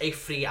much a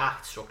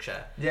 3-act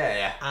structure.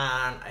 Yeah.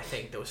 And I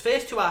think those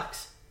first 2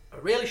 acts are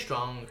really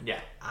strong. Yeah,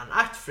 and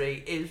Act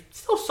 3 is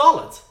still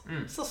solid.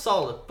 Still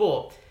solid,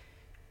 but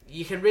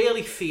you can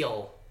really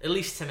feel. At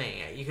least to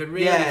me, you could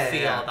really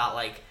feel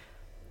that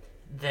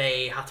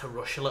they had to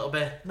rush a little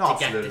bit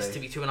get this to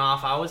be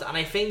 2.5 hours. And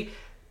I think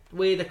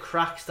where the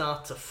cracks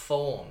start to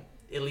form,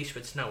 at least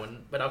with Snow,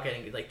 and without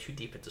getting too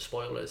deep into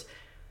spoilers,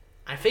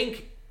 I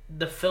think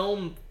the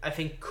film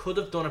could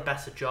have done a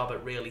better job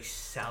at really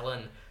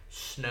selling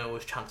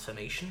Snow's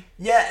transformation.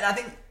 Yeah, and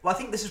I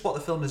think this is what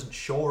the film isn't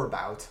sure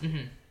about.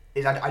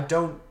 Is I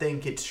don't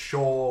think it's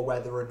sure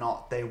whether or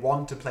not they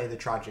want to play the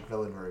tragic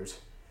villain route,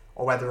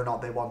 or whether or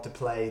not they want to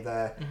play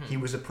the he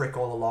was a prick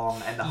all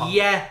along and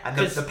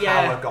the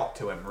power got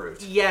to him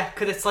route. Yeah,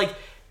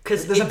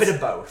 because there's a bit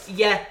of both.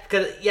 Yeah,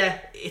 because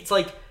it's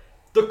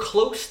they're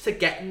close to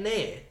getting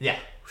there. Yeah.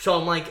 So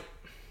I'm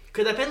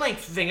because I've been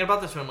thinking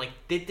about this, and I'm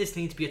did this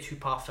need to be a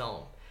 2-part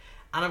film?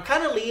 And I'm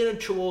kind of leaning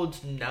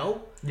towards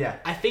no. Yeah.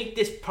 I think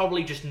this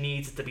probably just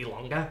needs to be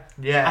longer.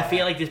 Yeah. I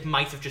feel like this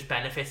might have just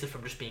benefited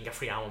from just being a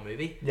 3-hour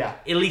movie. Yeah.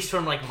 At least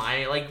from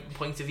my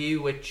point of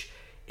view, which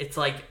it's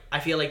I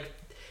feel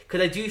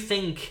because I do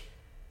think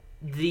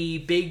the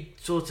big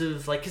sort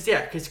of because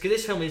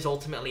this film is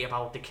ultimately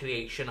about the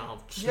creation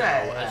of Snow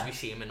as we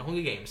see him in the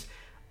Hunger Games,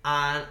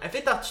 and I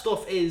think that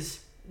stuff is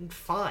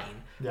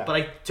fine, but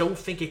I don't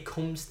think it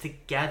comes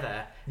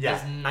together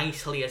as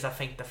nicely as I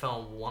think the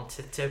film wants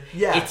it to.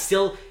 Yeah, it's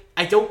still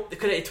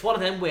because it's one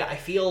of them where I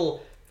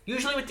feel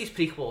usually with these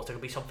prequels there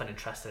could be something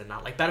interesting in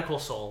that. Better Call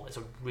Saul is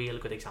a really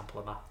good example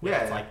of that.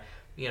 Where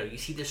it's you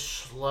see this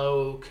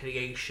slow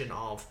creation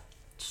of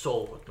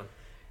Saul Goodman.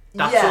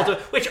 Sort of,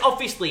 which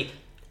obviously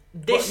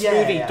this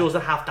movie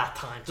doesn't have that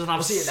time. Doesn't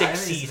have 6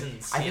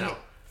 seasons. I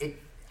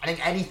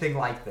think anything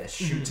like this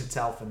shoots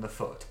itself in the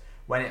foot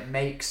when it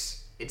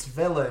makes its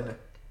villain,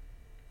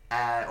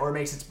 or it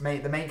makes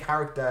the main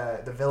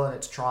character the villain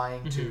it's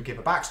trying to give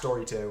a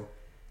backstory to.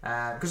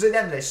 Because at the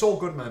end of the day, Saul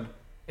Goodman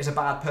is a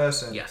bad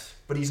person. Yes,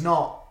 but he's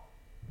not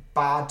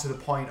bad to the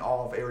point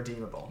of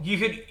irredeemable. You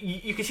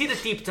could see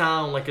that deep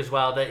down, like, as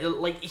well, that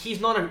like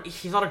he's not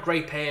a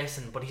great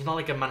person, but he's not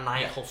like a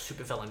maniacal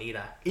supervillain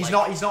either. He's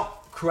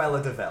not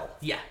Cruella de Vil.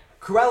 Yeah.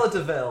 Cruella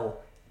de Vil,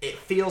 it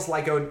feels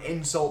like an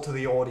insult to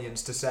the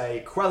audience to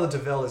say Cruella de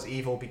Vil is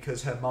evil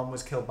because her mum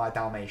was killed by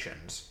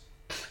Dalmatians.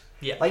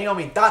 Yeah. Like, you know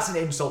what I mean? That's an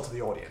insult to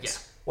the audience. Yeah.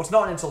 What's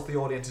not an insult to the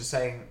audience is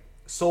saying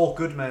Saul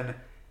Goodman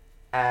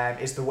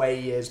is the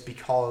way he is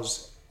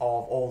because of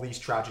all these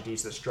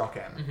tragedies that struck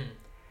him.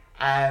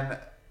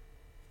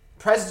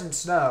 President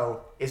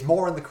Snow is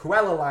more in the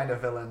Cruella line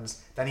of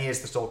villains than he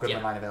is the Saul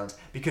Goodman line of villains,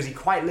 because he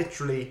quite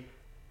literally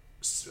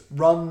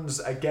runs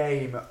a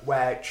game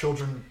where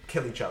children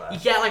kill each other.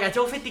 Yeah, like, I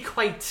don't think they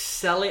quite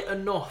sell it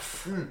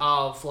enough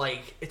of,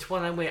 like, it's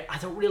one of them where I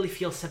don't really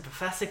feel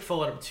sympathetic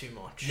for them too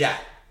much. Yeah.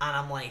 And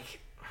I'm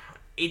like,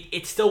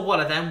 it's still one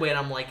of them where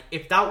I'm like,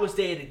 if that was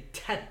their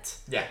intent,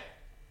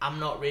 I'm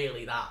not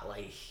really that,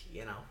 like,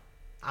 you know,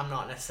 I'm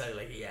not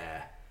necessarily,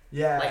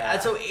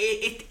 like, so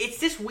it's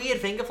this weird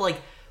thing of, like,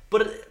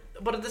 but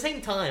at the same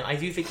time, I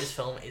do think this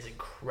film is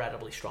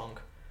incredibly strong.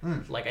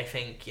 Like, I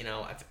think, you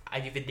know, I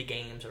do think the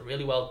games are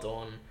really well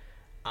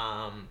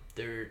done.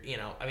 They're, you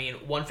know, I mean,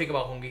 one thing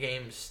about Hunger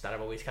Games that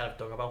I've always kind of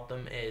dug about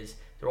them is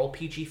they're all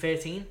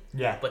PG-13.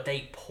 Yeah. But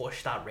they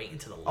push that rating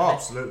to the limit. Oh,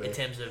 absolutely. In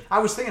terms of... I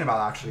was thinking about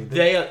that, actually.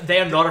 They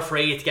are not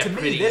afraid to get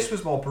pretty... To me, this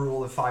was more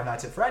brutal than Five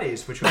Nights at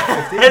Freddy's, which was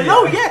 15.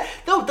 No,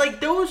 like,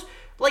 those...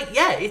 Like,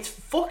 it's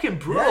fucking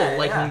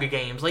brutal, Hunger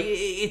Games. Like,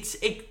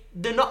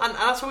 they're not... And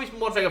that's always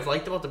one thing I've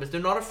liked about them, is they're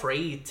not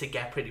afraid to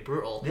get pretty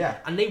brutal. Yeah.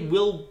 And they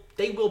will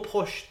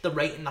push the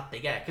rating that they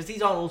get, because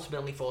these are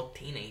ultimately for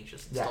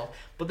teenagers and stuff.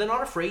 But they're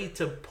not afraid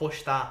to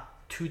push that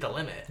to the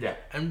limit. Yeah.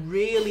 And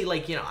really,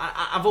 like, you know,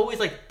 I've always,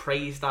 like,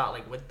 praised that,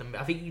 like, with them.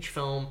 I think each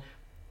film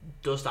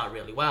does that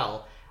really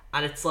well.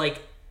 And it's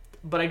like...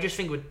 But I just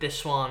think with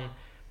this one...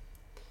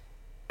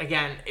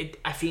 Again,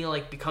 I feel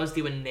like because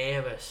they were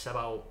nervous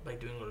about, like,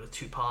 doing a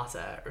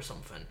two-parter or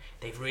something,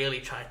 they've really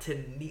tried to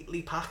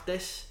neatly pack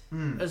this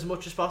as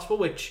much as possible,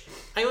 which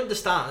I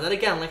understand. And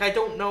again, like, I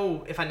don't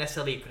know if I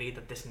necessarily agree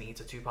that this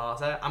needs a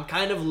two-parter. I'm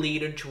kind of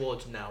leaning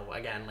towards no.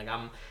 Again, like,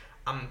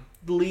 I'm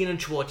leaning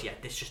towards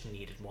this just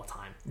needed more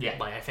time. Yeah,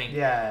 like, I think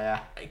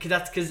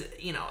because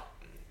you know,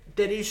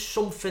 there is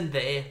something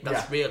there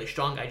that's really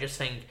strong. I just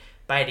think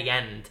by the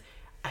end,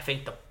 I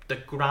think the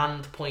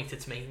grand point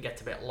it's making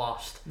gets a bit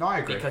lost. No, I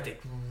agree. Because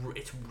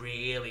it's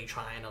really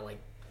trying to, like,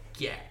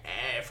 get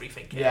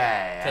everything to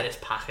this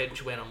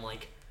package when I'm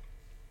like...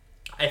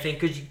 I think,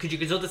 because you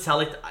can sort of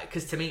tell it...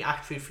 Because to me,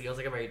 Act 3 feels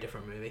like a very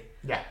different movie.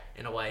 Yeah.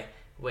 In a way,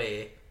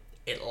 where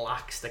it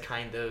lacks the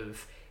kind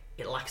of...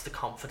 It lacks the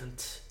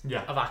confidence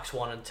of Acts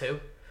 1 and 2.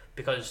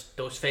 Because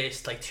those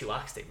first, like, 2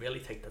 acts, they really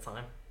take the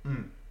time.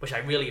 Which I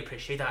really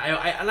appreciate. That.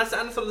 And that's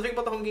the thing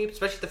about the Hunger Games,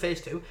 especially the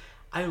first 2.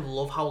 I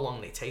love how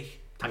long they take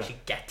to actually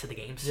get to the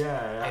games.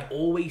 I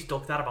always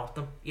dug that about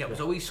them. It was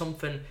always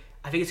something.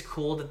 I think it's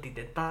cool that they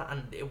did that,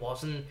 and it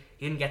wasn't.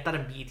 You didn't get that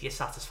immediate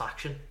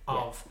satisfaction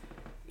of,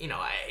 you know,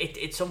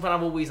 it's something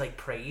I've always, like,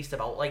 praised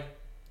about, like,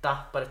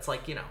 that. But it's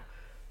like, you know,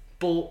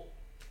 but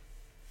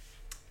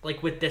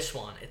like with this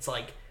one, it's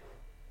like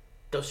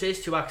those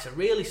first 2 acts are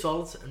really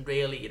solid and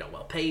really, you know,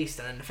 well paced,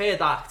 and then the third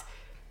act,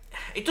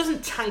 it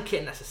doesn't tank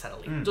it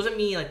necessarily. It doesn't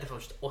mean like the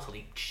film's just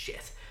utterly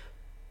shit,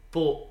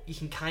 but you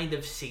can kind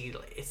of see,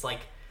 like, it's like.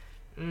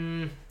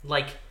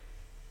 Like,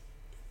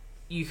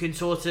 you can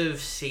sort of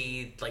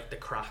see, like, the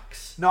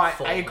cracks. No,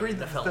 I agree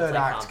that the third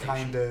act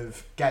kind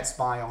of gets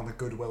by on the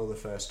goodwill of the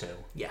first 2.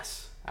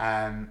 Yes.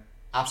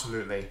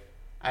 Absolutely.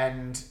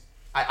 And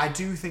I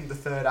do think the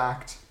third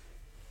act,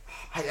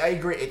 I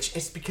agree,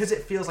 it's because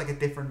it feels like a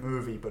different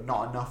movie, but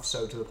not enough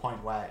so to the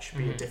point where it should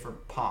be a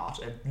different part,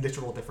 a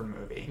literal different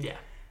movie. Yeah.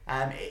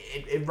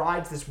 It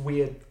rides this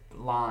weird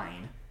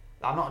line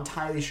that I'm not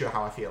entirely sure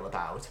how I feel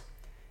about.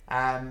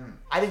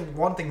 I think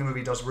one thing the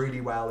movie does really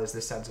well is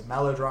this sense of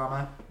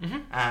melodrama,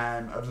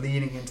 of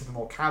leaning into the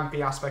more campy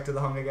aspect of the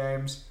Hunger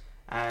Games.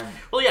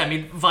 Well, yeah, I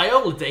mean,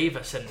 Viola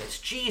Davis in this,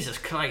 Jesus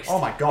Christ!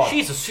 Oh my God,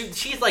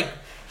 she's like,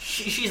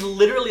 she's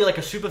literally like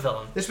a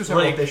supervillain. This was her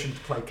audition to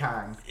play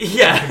Kang.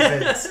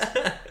 Yeah.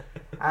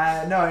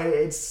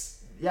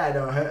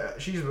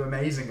 She's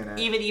amazing in it.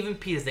 Even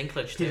Peter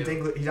Dinklage too. Peter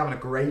Dinklage, he's having a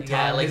great time.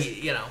 Yeah,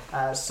 like, you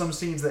know, some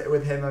scenes that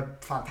with him are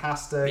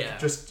fantastic. Yeah.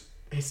 Just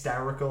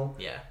hysterical.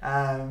 Yeah.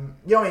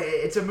 You know,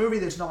 it's a movie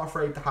that's not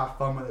afraid to have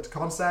fun with its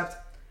concept,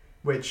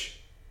 which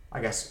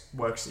I guess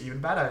works even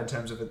better in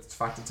terms of its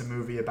fact it's a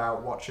movie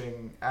about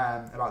watching,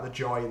 about the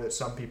joy that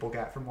some people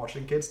get from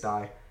watching kids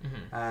die.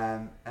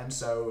 And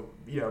so,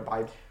 you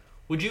know,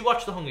 would you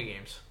watch the Hunger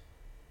Games?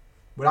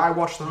 Would I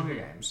watch the Hunger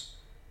Games?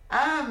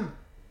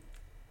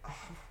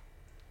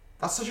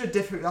 That's a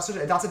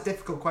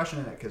difficult question,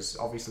 isn't it? Because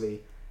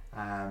obviously,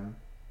 I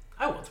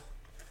would.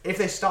 If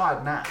they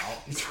started now,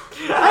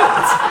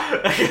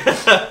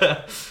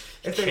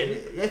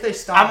 if they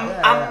start,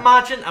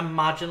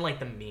 imagine like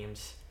the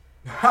memes.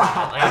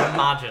 Like,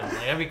 imagine, like,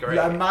 that'd be great.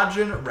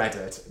 Imagine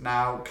Reddit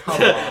now. Come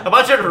on.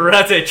 Imagine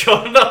Reddit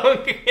on the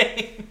Hunger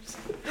Games.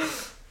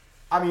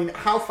 I mean,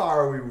 how far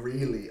are we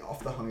really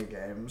off the Hunger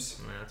Games?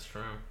 Yeah, that's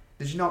true.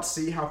 Did you not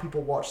see how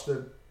people watch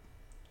the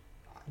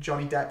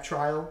Johnny Depp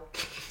trial?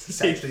 It's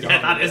essentially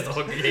that is the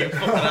Hunger Games.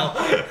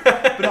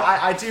 But no,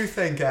 I do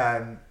think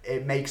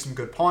it makes some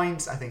good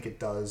points. I think it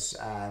does.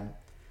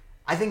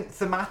 I think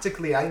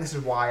thematically, I think this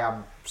is why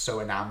I'm so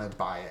enamored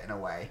by it in a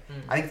way.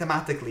 I think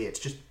thematically, it's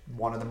just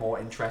one of the more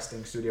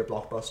interesting studio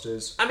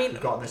blockbusters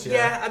we've gotten this year.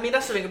 Yeah, I mean,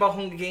 that's the thing about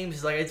Hunger Games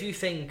is, like, I do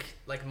think,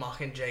 like,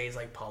 Mockingjays,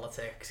 like,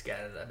 politics get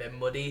a bit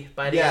muddy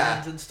by the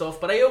end and stuff,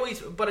 but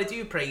I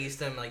do praise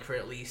them, like, for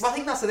at least... Well, I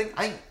think that's the thing.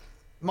 I think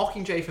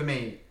Mockingjay, for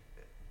me,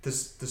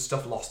 there's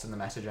stuff lost in the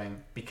messaging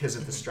because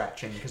of the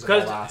stretching, because of all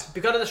that.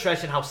 Because of the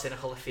stretching, how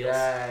cynical it feels.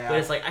 Yeah. But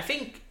it's like,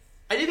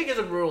 I do think as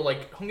a rule,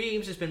 like, Hunger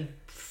Games has been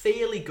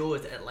fairly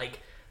good at, like,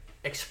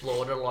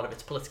 exploring a lot of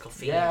its political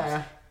themes.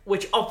 Yeah.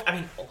 Which,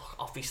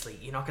 obviously,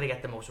 you're not going to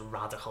get the most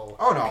radical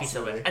piece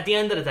of it. At the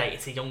end of the day,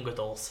 it's a young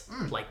adult,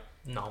 like,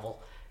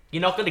 novel.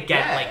 You're not going to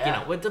get, you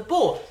know, with the...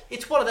 But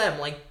it's one of them,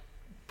 like...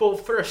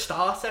 But for a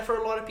starter, for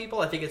a lot of people,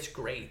 I think it's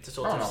great to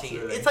sort of see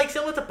it. It's, like,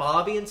 similar to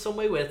Barbie in some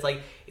way, where it's,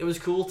 like, it was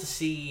cool to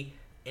see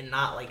in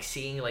that, like,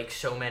 seeing, like,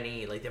 so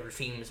many, like, different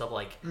themes of,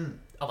 like,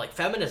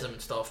 feminism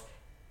and stuff.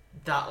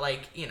 That,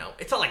 like, you know,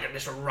 it's not like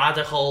this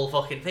radical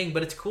fucking thing,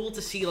 but it's cool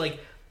to see, like,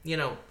 you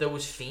know,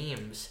 those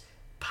themes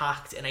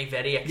packed in a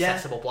very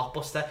accessible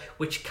blockbuster,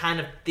 which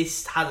kind of,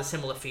 this has a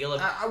similar feel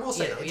of... I will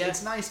say,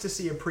 it's nice to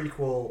see a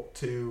prequel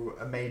to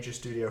a major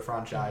studio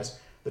franchise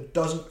that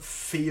doesn't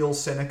feel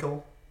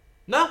cynical.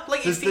 No,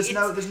 like,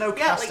 there's no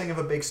casting of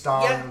a big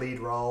star in the lead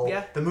role.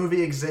 Yeah. The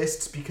movie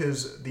exists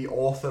because the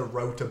author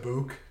wrote a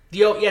book.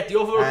 The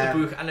author wrote the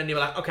book, and then they were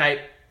like,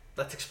 okay,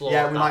 let's explore.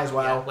 Yeah, we might as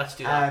well. Yeah, let's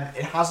do that.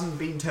 It hasn't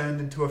been turned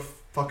into a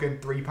fucking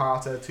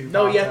 3-parter, 2-parter.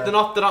 No, they're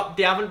not.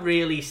 They haven't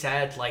really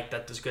said, like,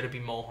 that there's going to be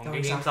more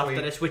Hunger Games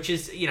after this, which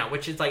is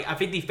like, I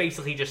think they've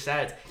basically just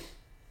said,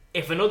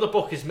 if another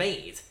book is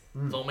made,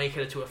 they'll make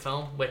it into a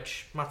film,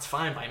 which that's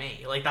fine by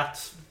me. Like,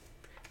 that's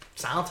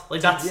sound.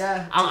 Like, that's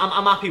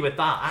I'm happy with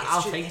that.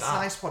 I'll take that. It's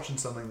nice watching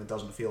something that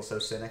doesn't feel so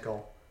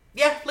cynical.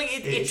 Yeah, like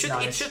it's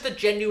just a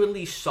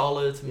genuinely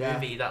solid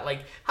movie that,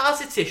 like,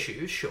 has its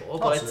issues, sure,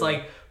 but it's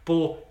like,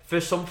 but for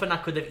something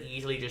that could have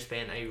easily just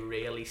been a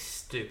really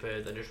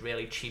stupid and just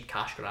really cheap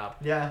cash grab,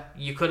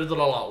 you could have done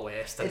a lot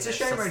worse. It's a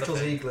shame Rachel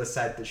Ziegler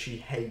said that she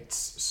hates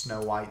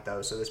Snow White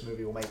though, so this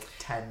movie will make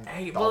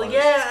 $10. Well,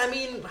 yeah, I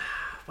mean,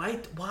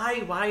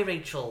 why,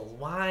 Rachel?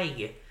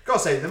 Why? Gotta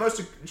say,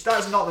 that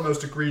is not the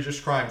most egregious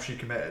crime she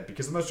committed,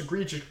 because the most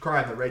egregious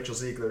crime that Rachel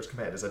Ziegler has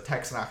committed is a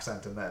Texan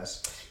accent in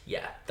this.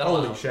 Yeah.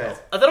 Holy shit.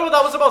 I don't know what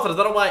that was about. I don't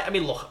know why. I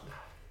mean, look,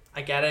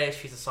 I get it.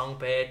 She's a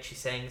songbird. She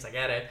sings. I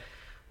get it.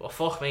 Well,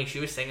 fuck me. She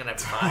was singing every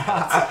 5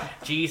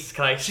 minutes. Jesus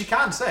Christ. She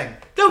can sing.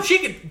 No, she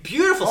can.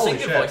 Beautiful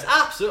singing voice.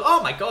 Absolutely.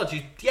 Oh my God.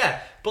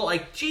 But,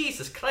 like,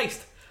 Jesus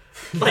Christ.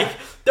 Like,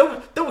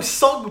 those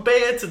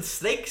songbirds and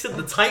snakes in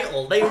the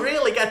title, they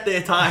really get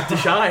their time to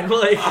shine.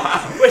 Like,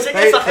 which I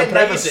guess I can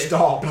never praise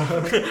stop.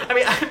 I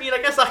mean, I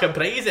guess I can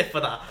praise it for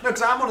that. No,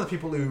 because I'm one of the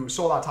people who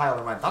saw that title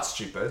and went, "That's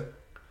stupid."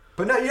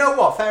 But no, you know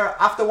what? Fair.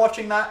 After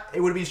watching that,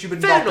 it would have been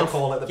stupid not to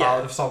call it the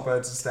Ballad of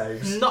Songbirds and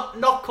Snakes.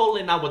 Not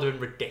calling that would have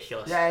been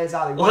ridiculous. Yeah,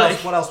 exactly.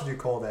 What else would you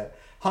call it?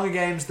 Hunger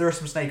Games. There are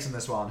some snakes in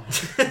this one.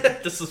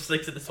 There's some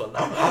snakes in this one.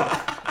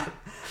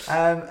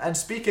 And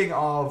speaking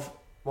of.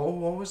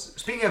 What was it?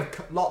 Speaking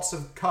of lots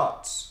of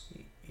cuts.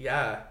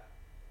 Yeah.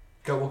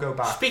 We'll go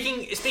back.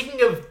 Speaking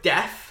of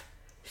death.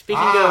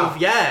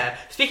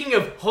 Speaking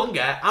of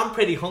hunger, I'm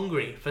pretty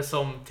hungry for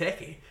some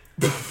turkey.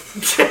 And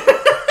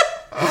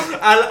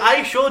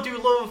I sure do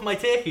love my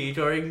turkey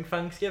during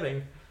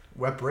Thanksgiving.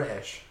 We're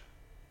British.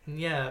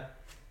 Yeah.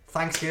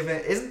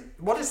 Thanksgiving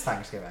what is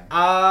Thanksgiving?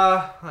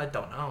 I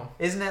don't know.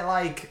 Isn't it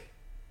like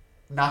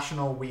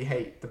National We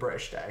Hate the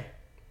British Day?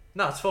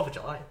 No, it's 4th of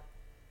July.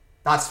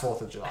 That's 4th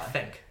of July. I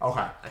think.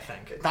 Okay. I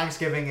think.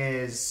 Thanksgiving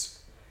is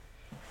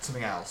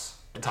something else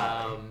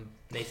entirely.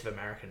 Native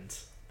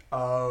Americans.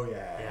 Oh,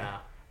 yeah. Yeah.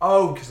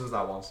 Oh, because there's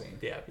that one scene.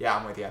 Yeah. Yeah,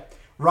 I'm with you.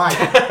 Right.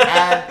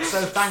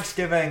 So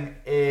Thanksgiving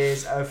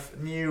is a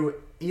new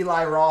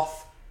Eli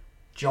Roth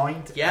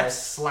joint.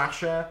 Yes.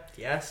 Slasher.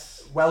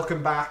 Yes.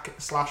 Welcome back,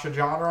 slasher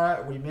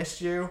genre. We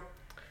missed you.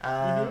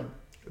 There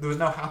was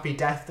no Happy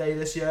Death Day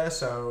this year,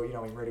 so, you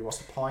know, really, what's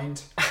the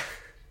point?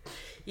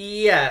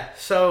 Yeah,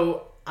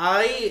 so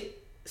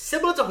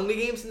similar to Hunger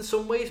Games in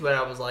some ways, where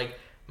I was like,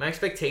 my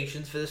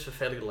expectations for this were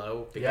fairly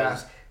low,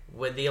 because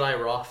with Eli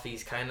Roth,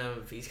 he's kind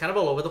of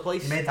all over the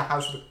place. He made the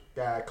house with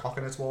the clock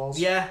in its walls.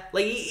 Yeah,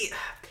 like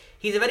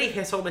he's a very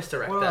hit or miss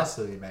director. What else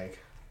did he make?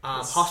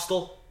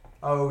 Hostel.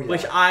 Oh yeah.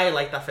 Which I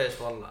like that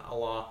first one a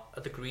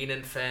lot. The Green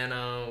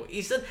Inferno.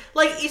 He's not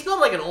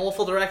like an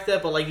awful director,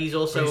 but like he's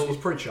also he's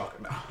pretty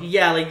shocking now.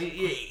 Yeah, like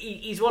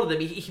he's one of them.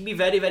 He can be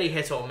very, very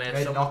hit or miss.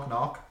 Made Knock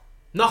Knock.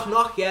 Knock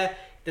Knock, yeah,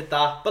 did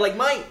that. But like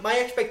my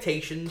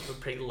expectations were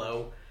pretty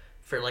low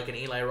for like an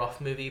Eli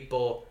Roth movie,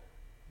 but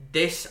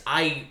this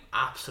I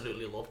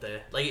absolutely loved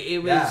it. Like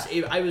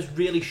I was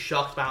really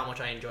shocked by how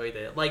much I enjoyed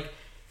it. Like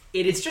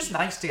it's just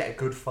nice to get a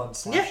good fun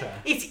slasher.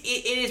 Yeah,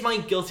 it is my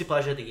guilty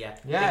pleasure of the year.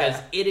 Yeah,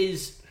 because it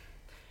is.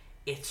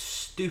 it's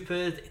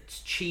stupid,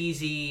 it's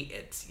cheesy,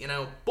 it's, you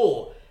know,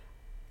 but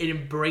it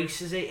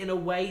embraces it in a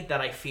way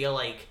that I feel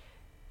like,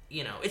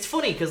 you know, it's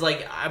funny because,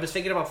 like, I was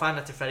thinking about Five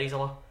Nights at Freddy's a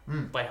lot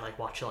by, like,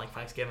 watching, like,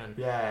 Thanksgiving.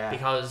 Yeah.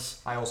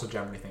 Because I also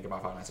generally think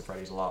about Five Nights at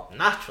Freddy's a lot.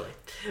 Naturally.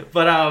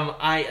 But,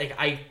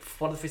 I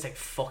one of the things I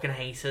fucking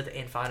hated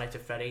in Five Nights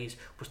at Freddy's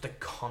was the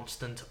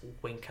constant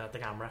winking at the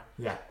camera.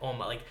 Yeah.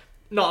 Like,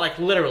 not, like,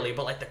 literally,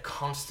 but, like, the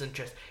constant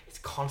it's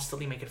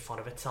constantly making fun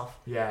of itself.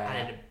 Yeah.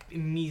 And it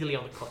immediately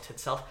undercuts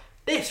itself.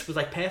 This was,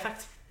 like,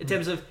 perfect in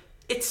terms of,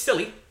 it's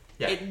silly.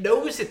 Yeah. It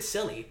knows it's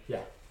silly. Yeah.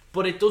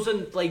 But it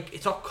doesn't, like,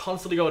 it's not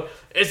constantly going,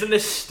 isn't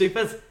this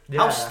stupid? Yeah.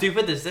 How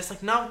stupid is this?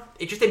 Like, no,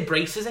 it just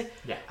embraces it.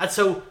 Yeah. And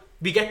so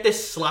we get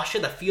this slasher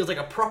that feels like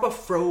a proper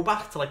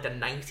throwback to, like, the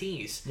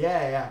 90s.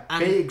 Yeah.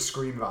 And big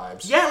Scream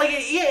vibes. Yeah,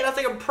 that's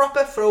like a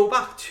proper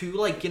throwback to,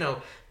 like, you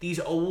know, these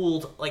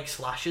old, like,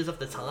 slashers of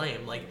the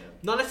time. Like,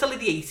 not necessarily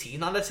the 80s,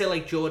 not necessarily,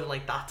 like, Jordan,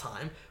 like, that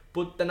time,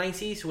 but the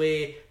 90s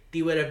where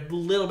they were a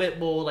little bit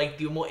more, like,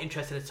 they were more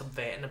interested in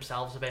subverting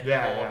themselves a bit more.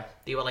 Yeah.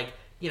 They were, like,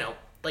 you know,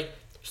 like...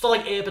 Stuff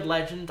like Urban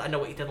Legend, I Know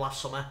What You Did Last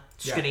Summer,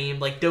 Scream,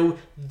 like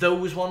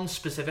those ones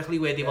specifically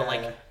where they were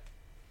like,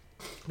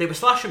 they were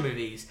slasher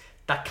movies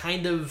that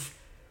kind of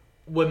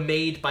were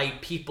made by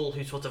people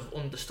who sort of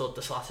understood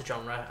the slasher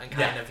genre and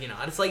kind of, you know,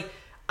 and it's like,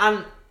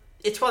 and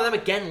it's one of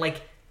them again,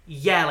 like,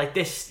 like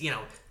this, you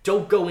know,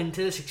 don't go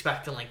into this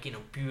expecting, like, you know,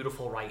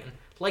 beautiful writing.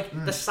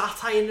 Like, the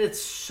satire in it's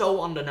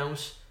so on the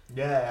nose.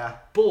 Yeah.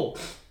 But...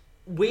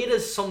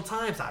 whereas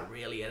sometimes that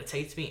really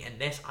irritates me, and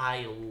this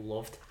I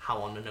loved how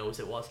on the nose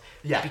it was.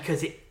 Yeah.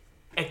 Because it,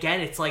 again,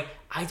 it's like,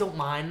 I don't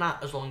mind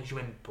that as long as you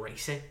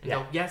embrace it. And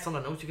go, it's on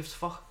the nose, who gives a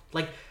fuck?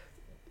 Like,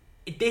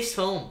 this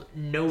film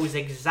knows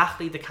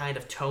exactly the kind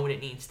of tone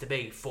it needs to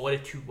be for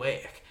it to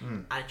work,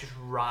 and it just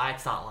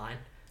rides that line.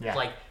 Yeah.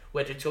 Like,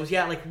 where it goes,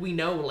 like, we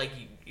know, like,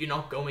 you're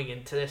not going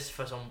into this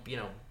for some, you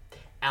know,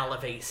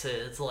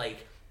 elevated,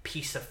 like,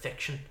 piece of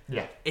fiction.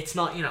 Yeah. It's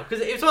not, you know,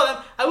 because it's one of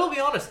them, I will be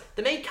honest,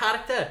 the main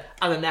character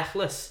had a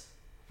necklace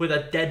with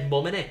a dead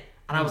mum in it,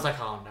 and I was like,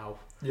 oh no.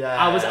 Yeah.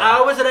 I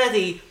was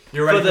ready.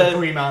 You're ready for the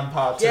Boogeyman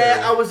Part 2.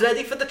 Yeah, I was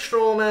ready for the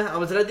trauma, I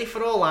was ready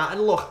for all that,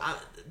 and look,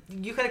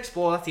 you can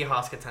explore that to your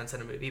heart's content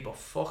in a movie, but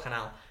fucking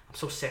hell, I'm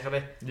so sick of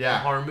it. Yeah.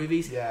 Horror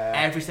movies. Yeah.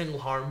 Every single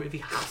horror movie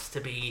has to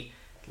be,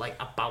 like,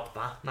 about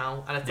that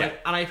now. And it's like,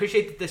 and I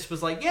appreciate that this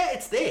was like,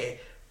 it's there,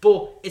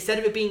 but instead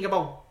of it being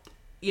about,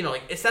 you know,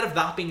 like, instead of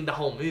that being the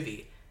whole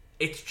movie,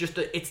 it's just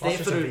there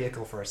for a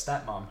vehicle for a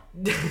stepmom.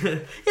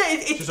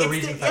 It's just a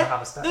reason for her to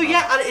have a stepmom. No,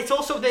 and it's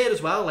also there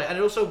as well, like, and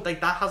it also, like,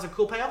 that has a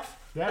cool payoff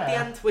at the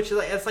end, which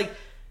is like,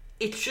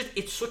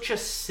 it's such a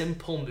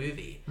simple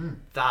movie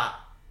that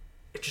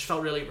it just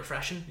felt really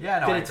refreshing.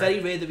 Yeah, no, it's very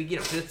rare that we, you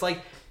know, because it's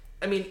like,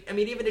 I mean,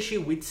 even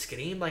issue with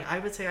Scream, like, I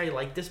would say I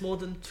like this more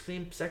than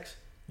Scream 6.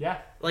 Yeah,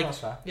 like, that's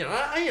fair. You know,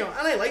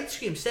 and I liked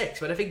Scream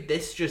 6, but I think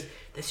this is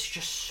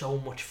just so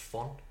much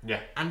fun. Yeah.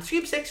 And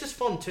Scream 6 is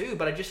fun too,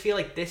 but I just feel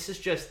like this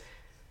just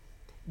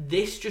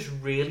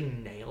really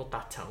nailed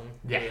that tone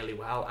really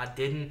well. I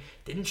didn't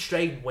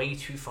stray way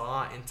too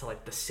far into,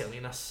 like, the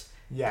silliness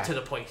to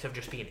the point of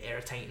just being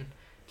irritating.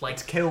 Like,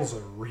 its kills are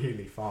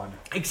really fun.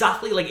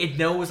 Exactly, like, it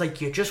knows, like,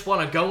 you just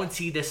want to go and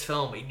see this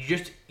film.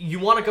 You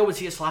want to go and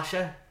see a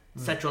slasher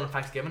set during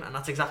Thanksgiving, and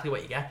that's exactly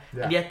what you get.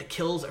 Yeah. And yet the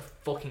kills are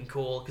fucking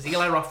cool because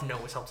Eli Roth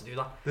knows how to do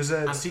that. There's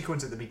a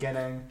sequence at the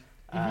beginning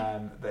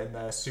in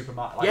the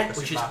supermarket,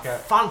 which is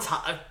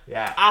fantastic.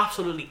 Yeah,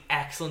 absolutely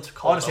excellent.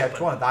 Honestly, I just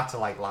wanted that to,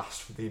 like,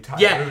 last for the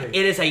entire movie.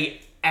 It is a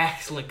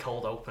excellent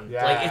cold open.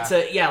 Yeah, like, it's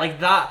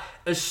like that.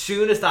 As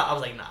soon as that, I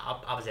was like,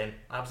 nah, I was in.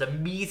 I was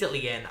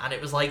immediately in, and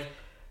it was like,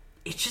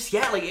 it's just,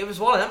 like, it was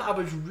one of them. I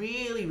was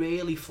really,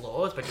 really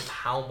floored by just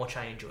how much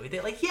I enjoyed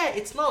it. Like,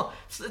 it's not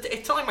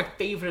like my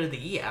favourite of the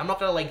year. I'm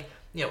not gonna, like,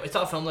 you know, it's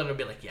not a film that I'm gonna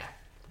be like,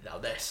 no,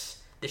 this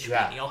should be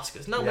in the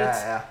Oscars. No,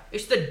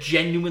 it's just a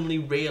genuinely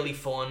really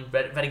fun,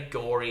 very, very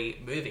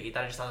gory movie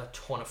that I just had a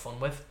ton of fun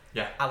with.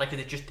 Yeah, I like that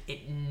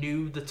it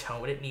knew the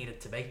tone it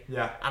needed to be.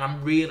 Yeah, and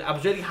I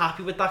was really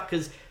happy with that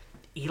because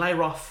Eli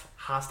Roth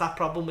has that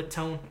problem with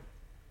tone.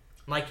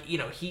 Like, you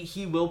know,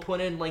 he will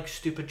put in, like,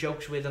 stupid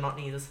jokes where they're not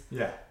needed.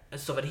 Yeah. And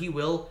stuff, and he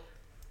will,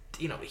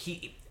 you know,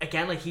 he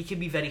can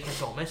be very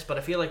hit or miss, but I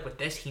feel like with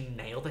this, he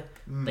nailed it.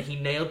 Like, he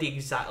nailed the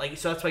exact, like,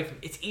 so that's why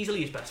it's easily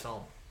his best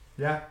film.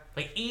 Yeah.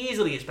 Like,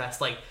 easily his best,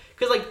 like,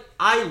 because, like,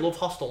 I love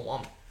Hostel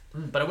 1,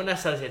 but I wouldn't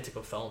necessarily say it's a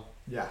good film.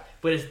 Yeah.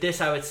 Whereas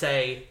this, I would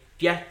say,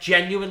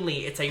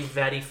 genuinely, it's a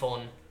very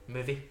fun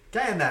movie.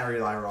 Get in there,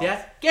 Eli Roth.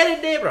 Yeah, get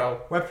in there,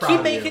 bro. We're proud Keep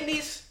of making you.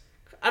 these.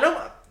 I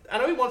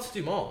know he wants to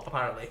do more,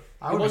 apparently.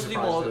 I would be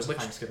surprised if there's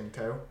Thanksgiving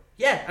too.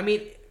 Yeah, I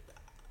mean,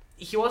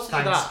 he wants to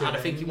do that, and I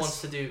think he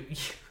wants to do.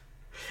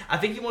 I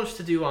think he wants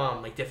to do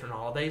like, different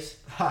holidays.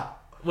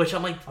 Which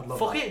I'm like,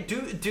 fuck it,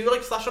 do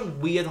like slash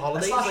on weird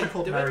holidays. A slasher like,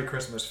 called Merry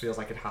Christmas feels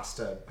like it has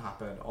to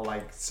happen, or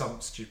like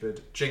some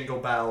stupid Jingle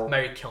Bell.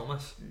 Merry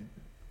Kilmas.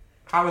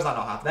 How is that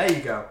not happening? There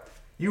you go.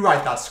 You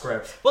write that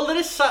script. Well, there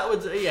is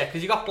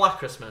because you got Black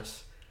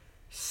Christmas,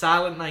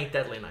 Silent Night,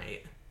 Deadly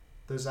Night.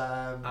 There's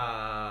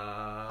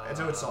I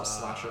know it's not a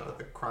slasher, but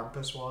the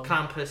Krampus one.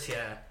 Krampus,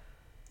 yeah.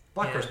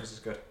 Black Christmas is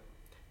good.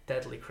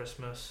 Deadly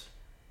Christmas.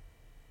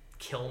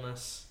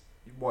 Killmas.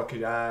 What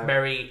could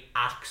Merry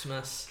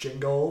Axmas.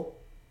 Jingle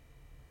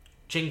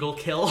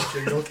Kill.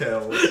 Jingle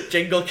Kill.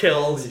 Jingle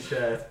Kills. Holy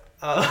shit.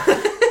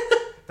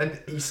 Then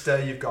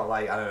Easter, you've got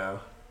like, I don't know.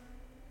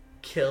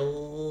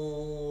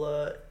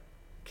 Kill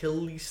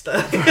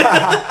Easter.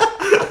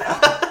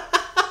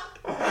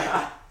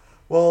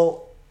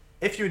 Well,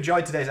 if you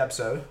enjoyed today's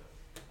episode,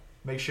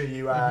 make sure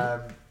you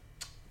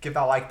give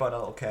that like button a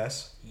little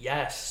kiss.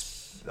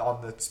 Yes.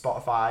 On the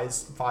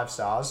Spotify's 5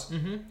 stars.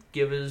 Mm-hmm.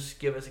 Give us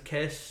a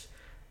kiss.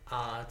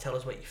 Tell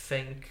us what you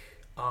think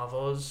of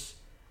us.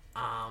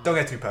 Don't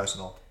get too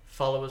personal.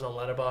 Follow us on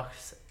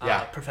Letterboxd.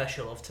 Yeah. Profess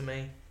your love to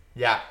me.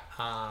 Yeah.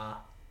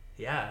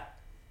 Yeah.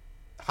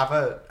 Have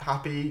a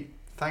happy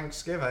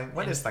Thanksgiving.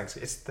 When is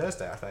Thanksgiving? It's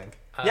Thursday, I think.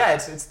 Yeah,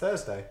 it's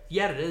Thursday.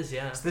 Yeah, it is,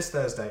 yeah. It's this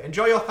Thursday.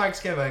 Enjoy your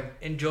Thanksgiving.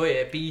 Enjoy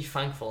it. Be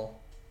thankful.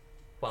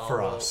 Well,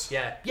 for us.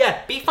 Yeah.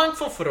 Yeah, be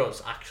thankful for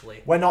us,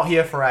 actually. We're not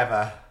here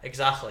forever.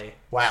 Exactly.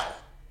 Well.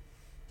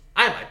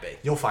 I might be.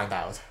 You'll find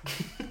out.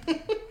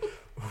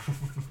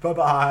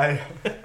 Bye-bye.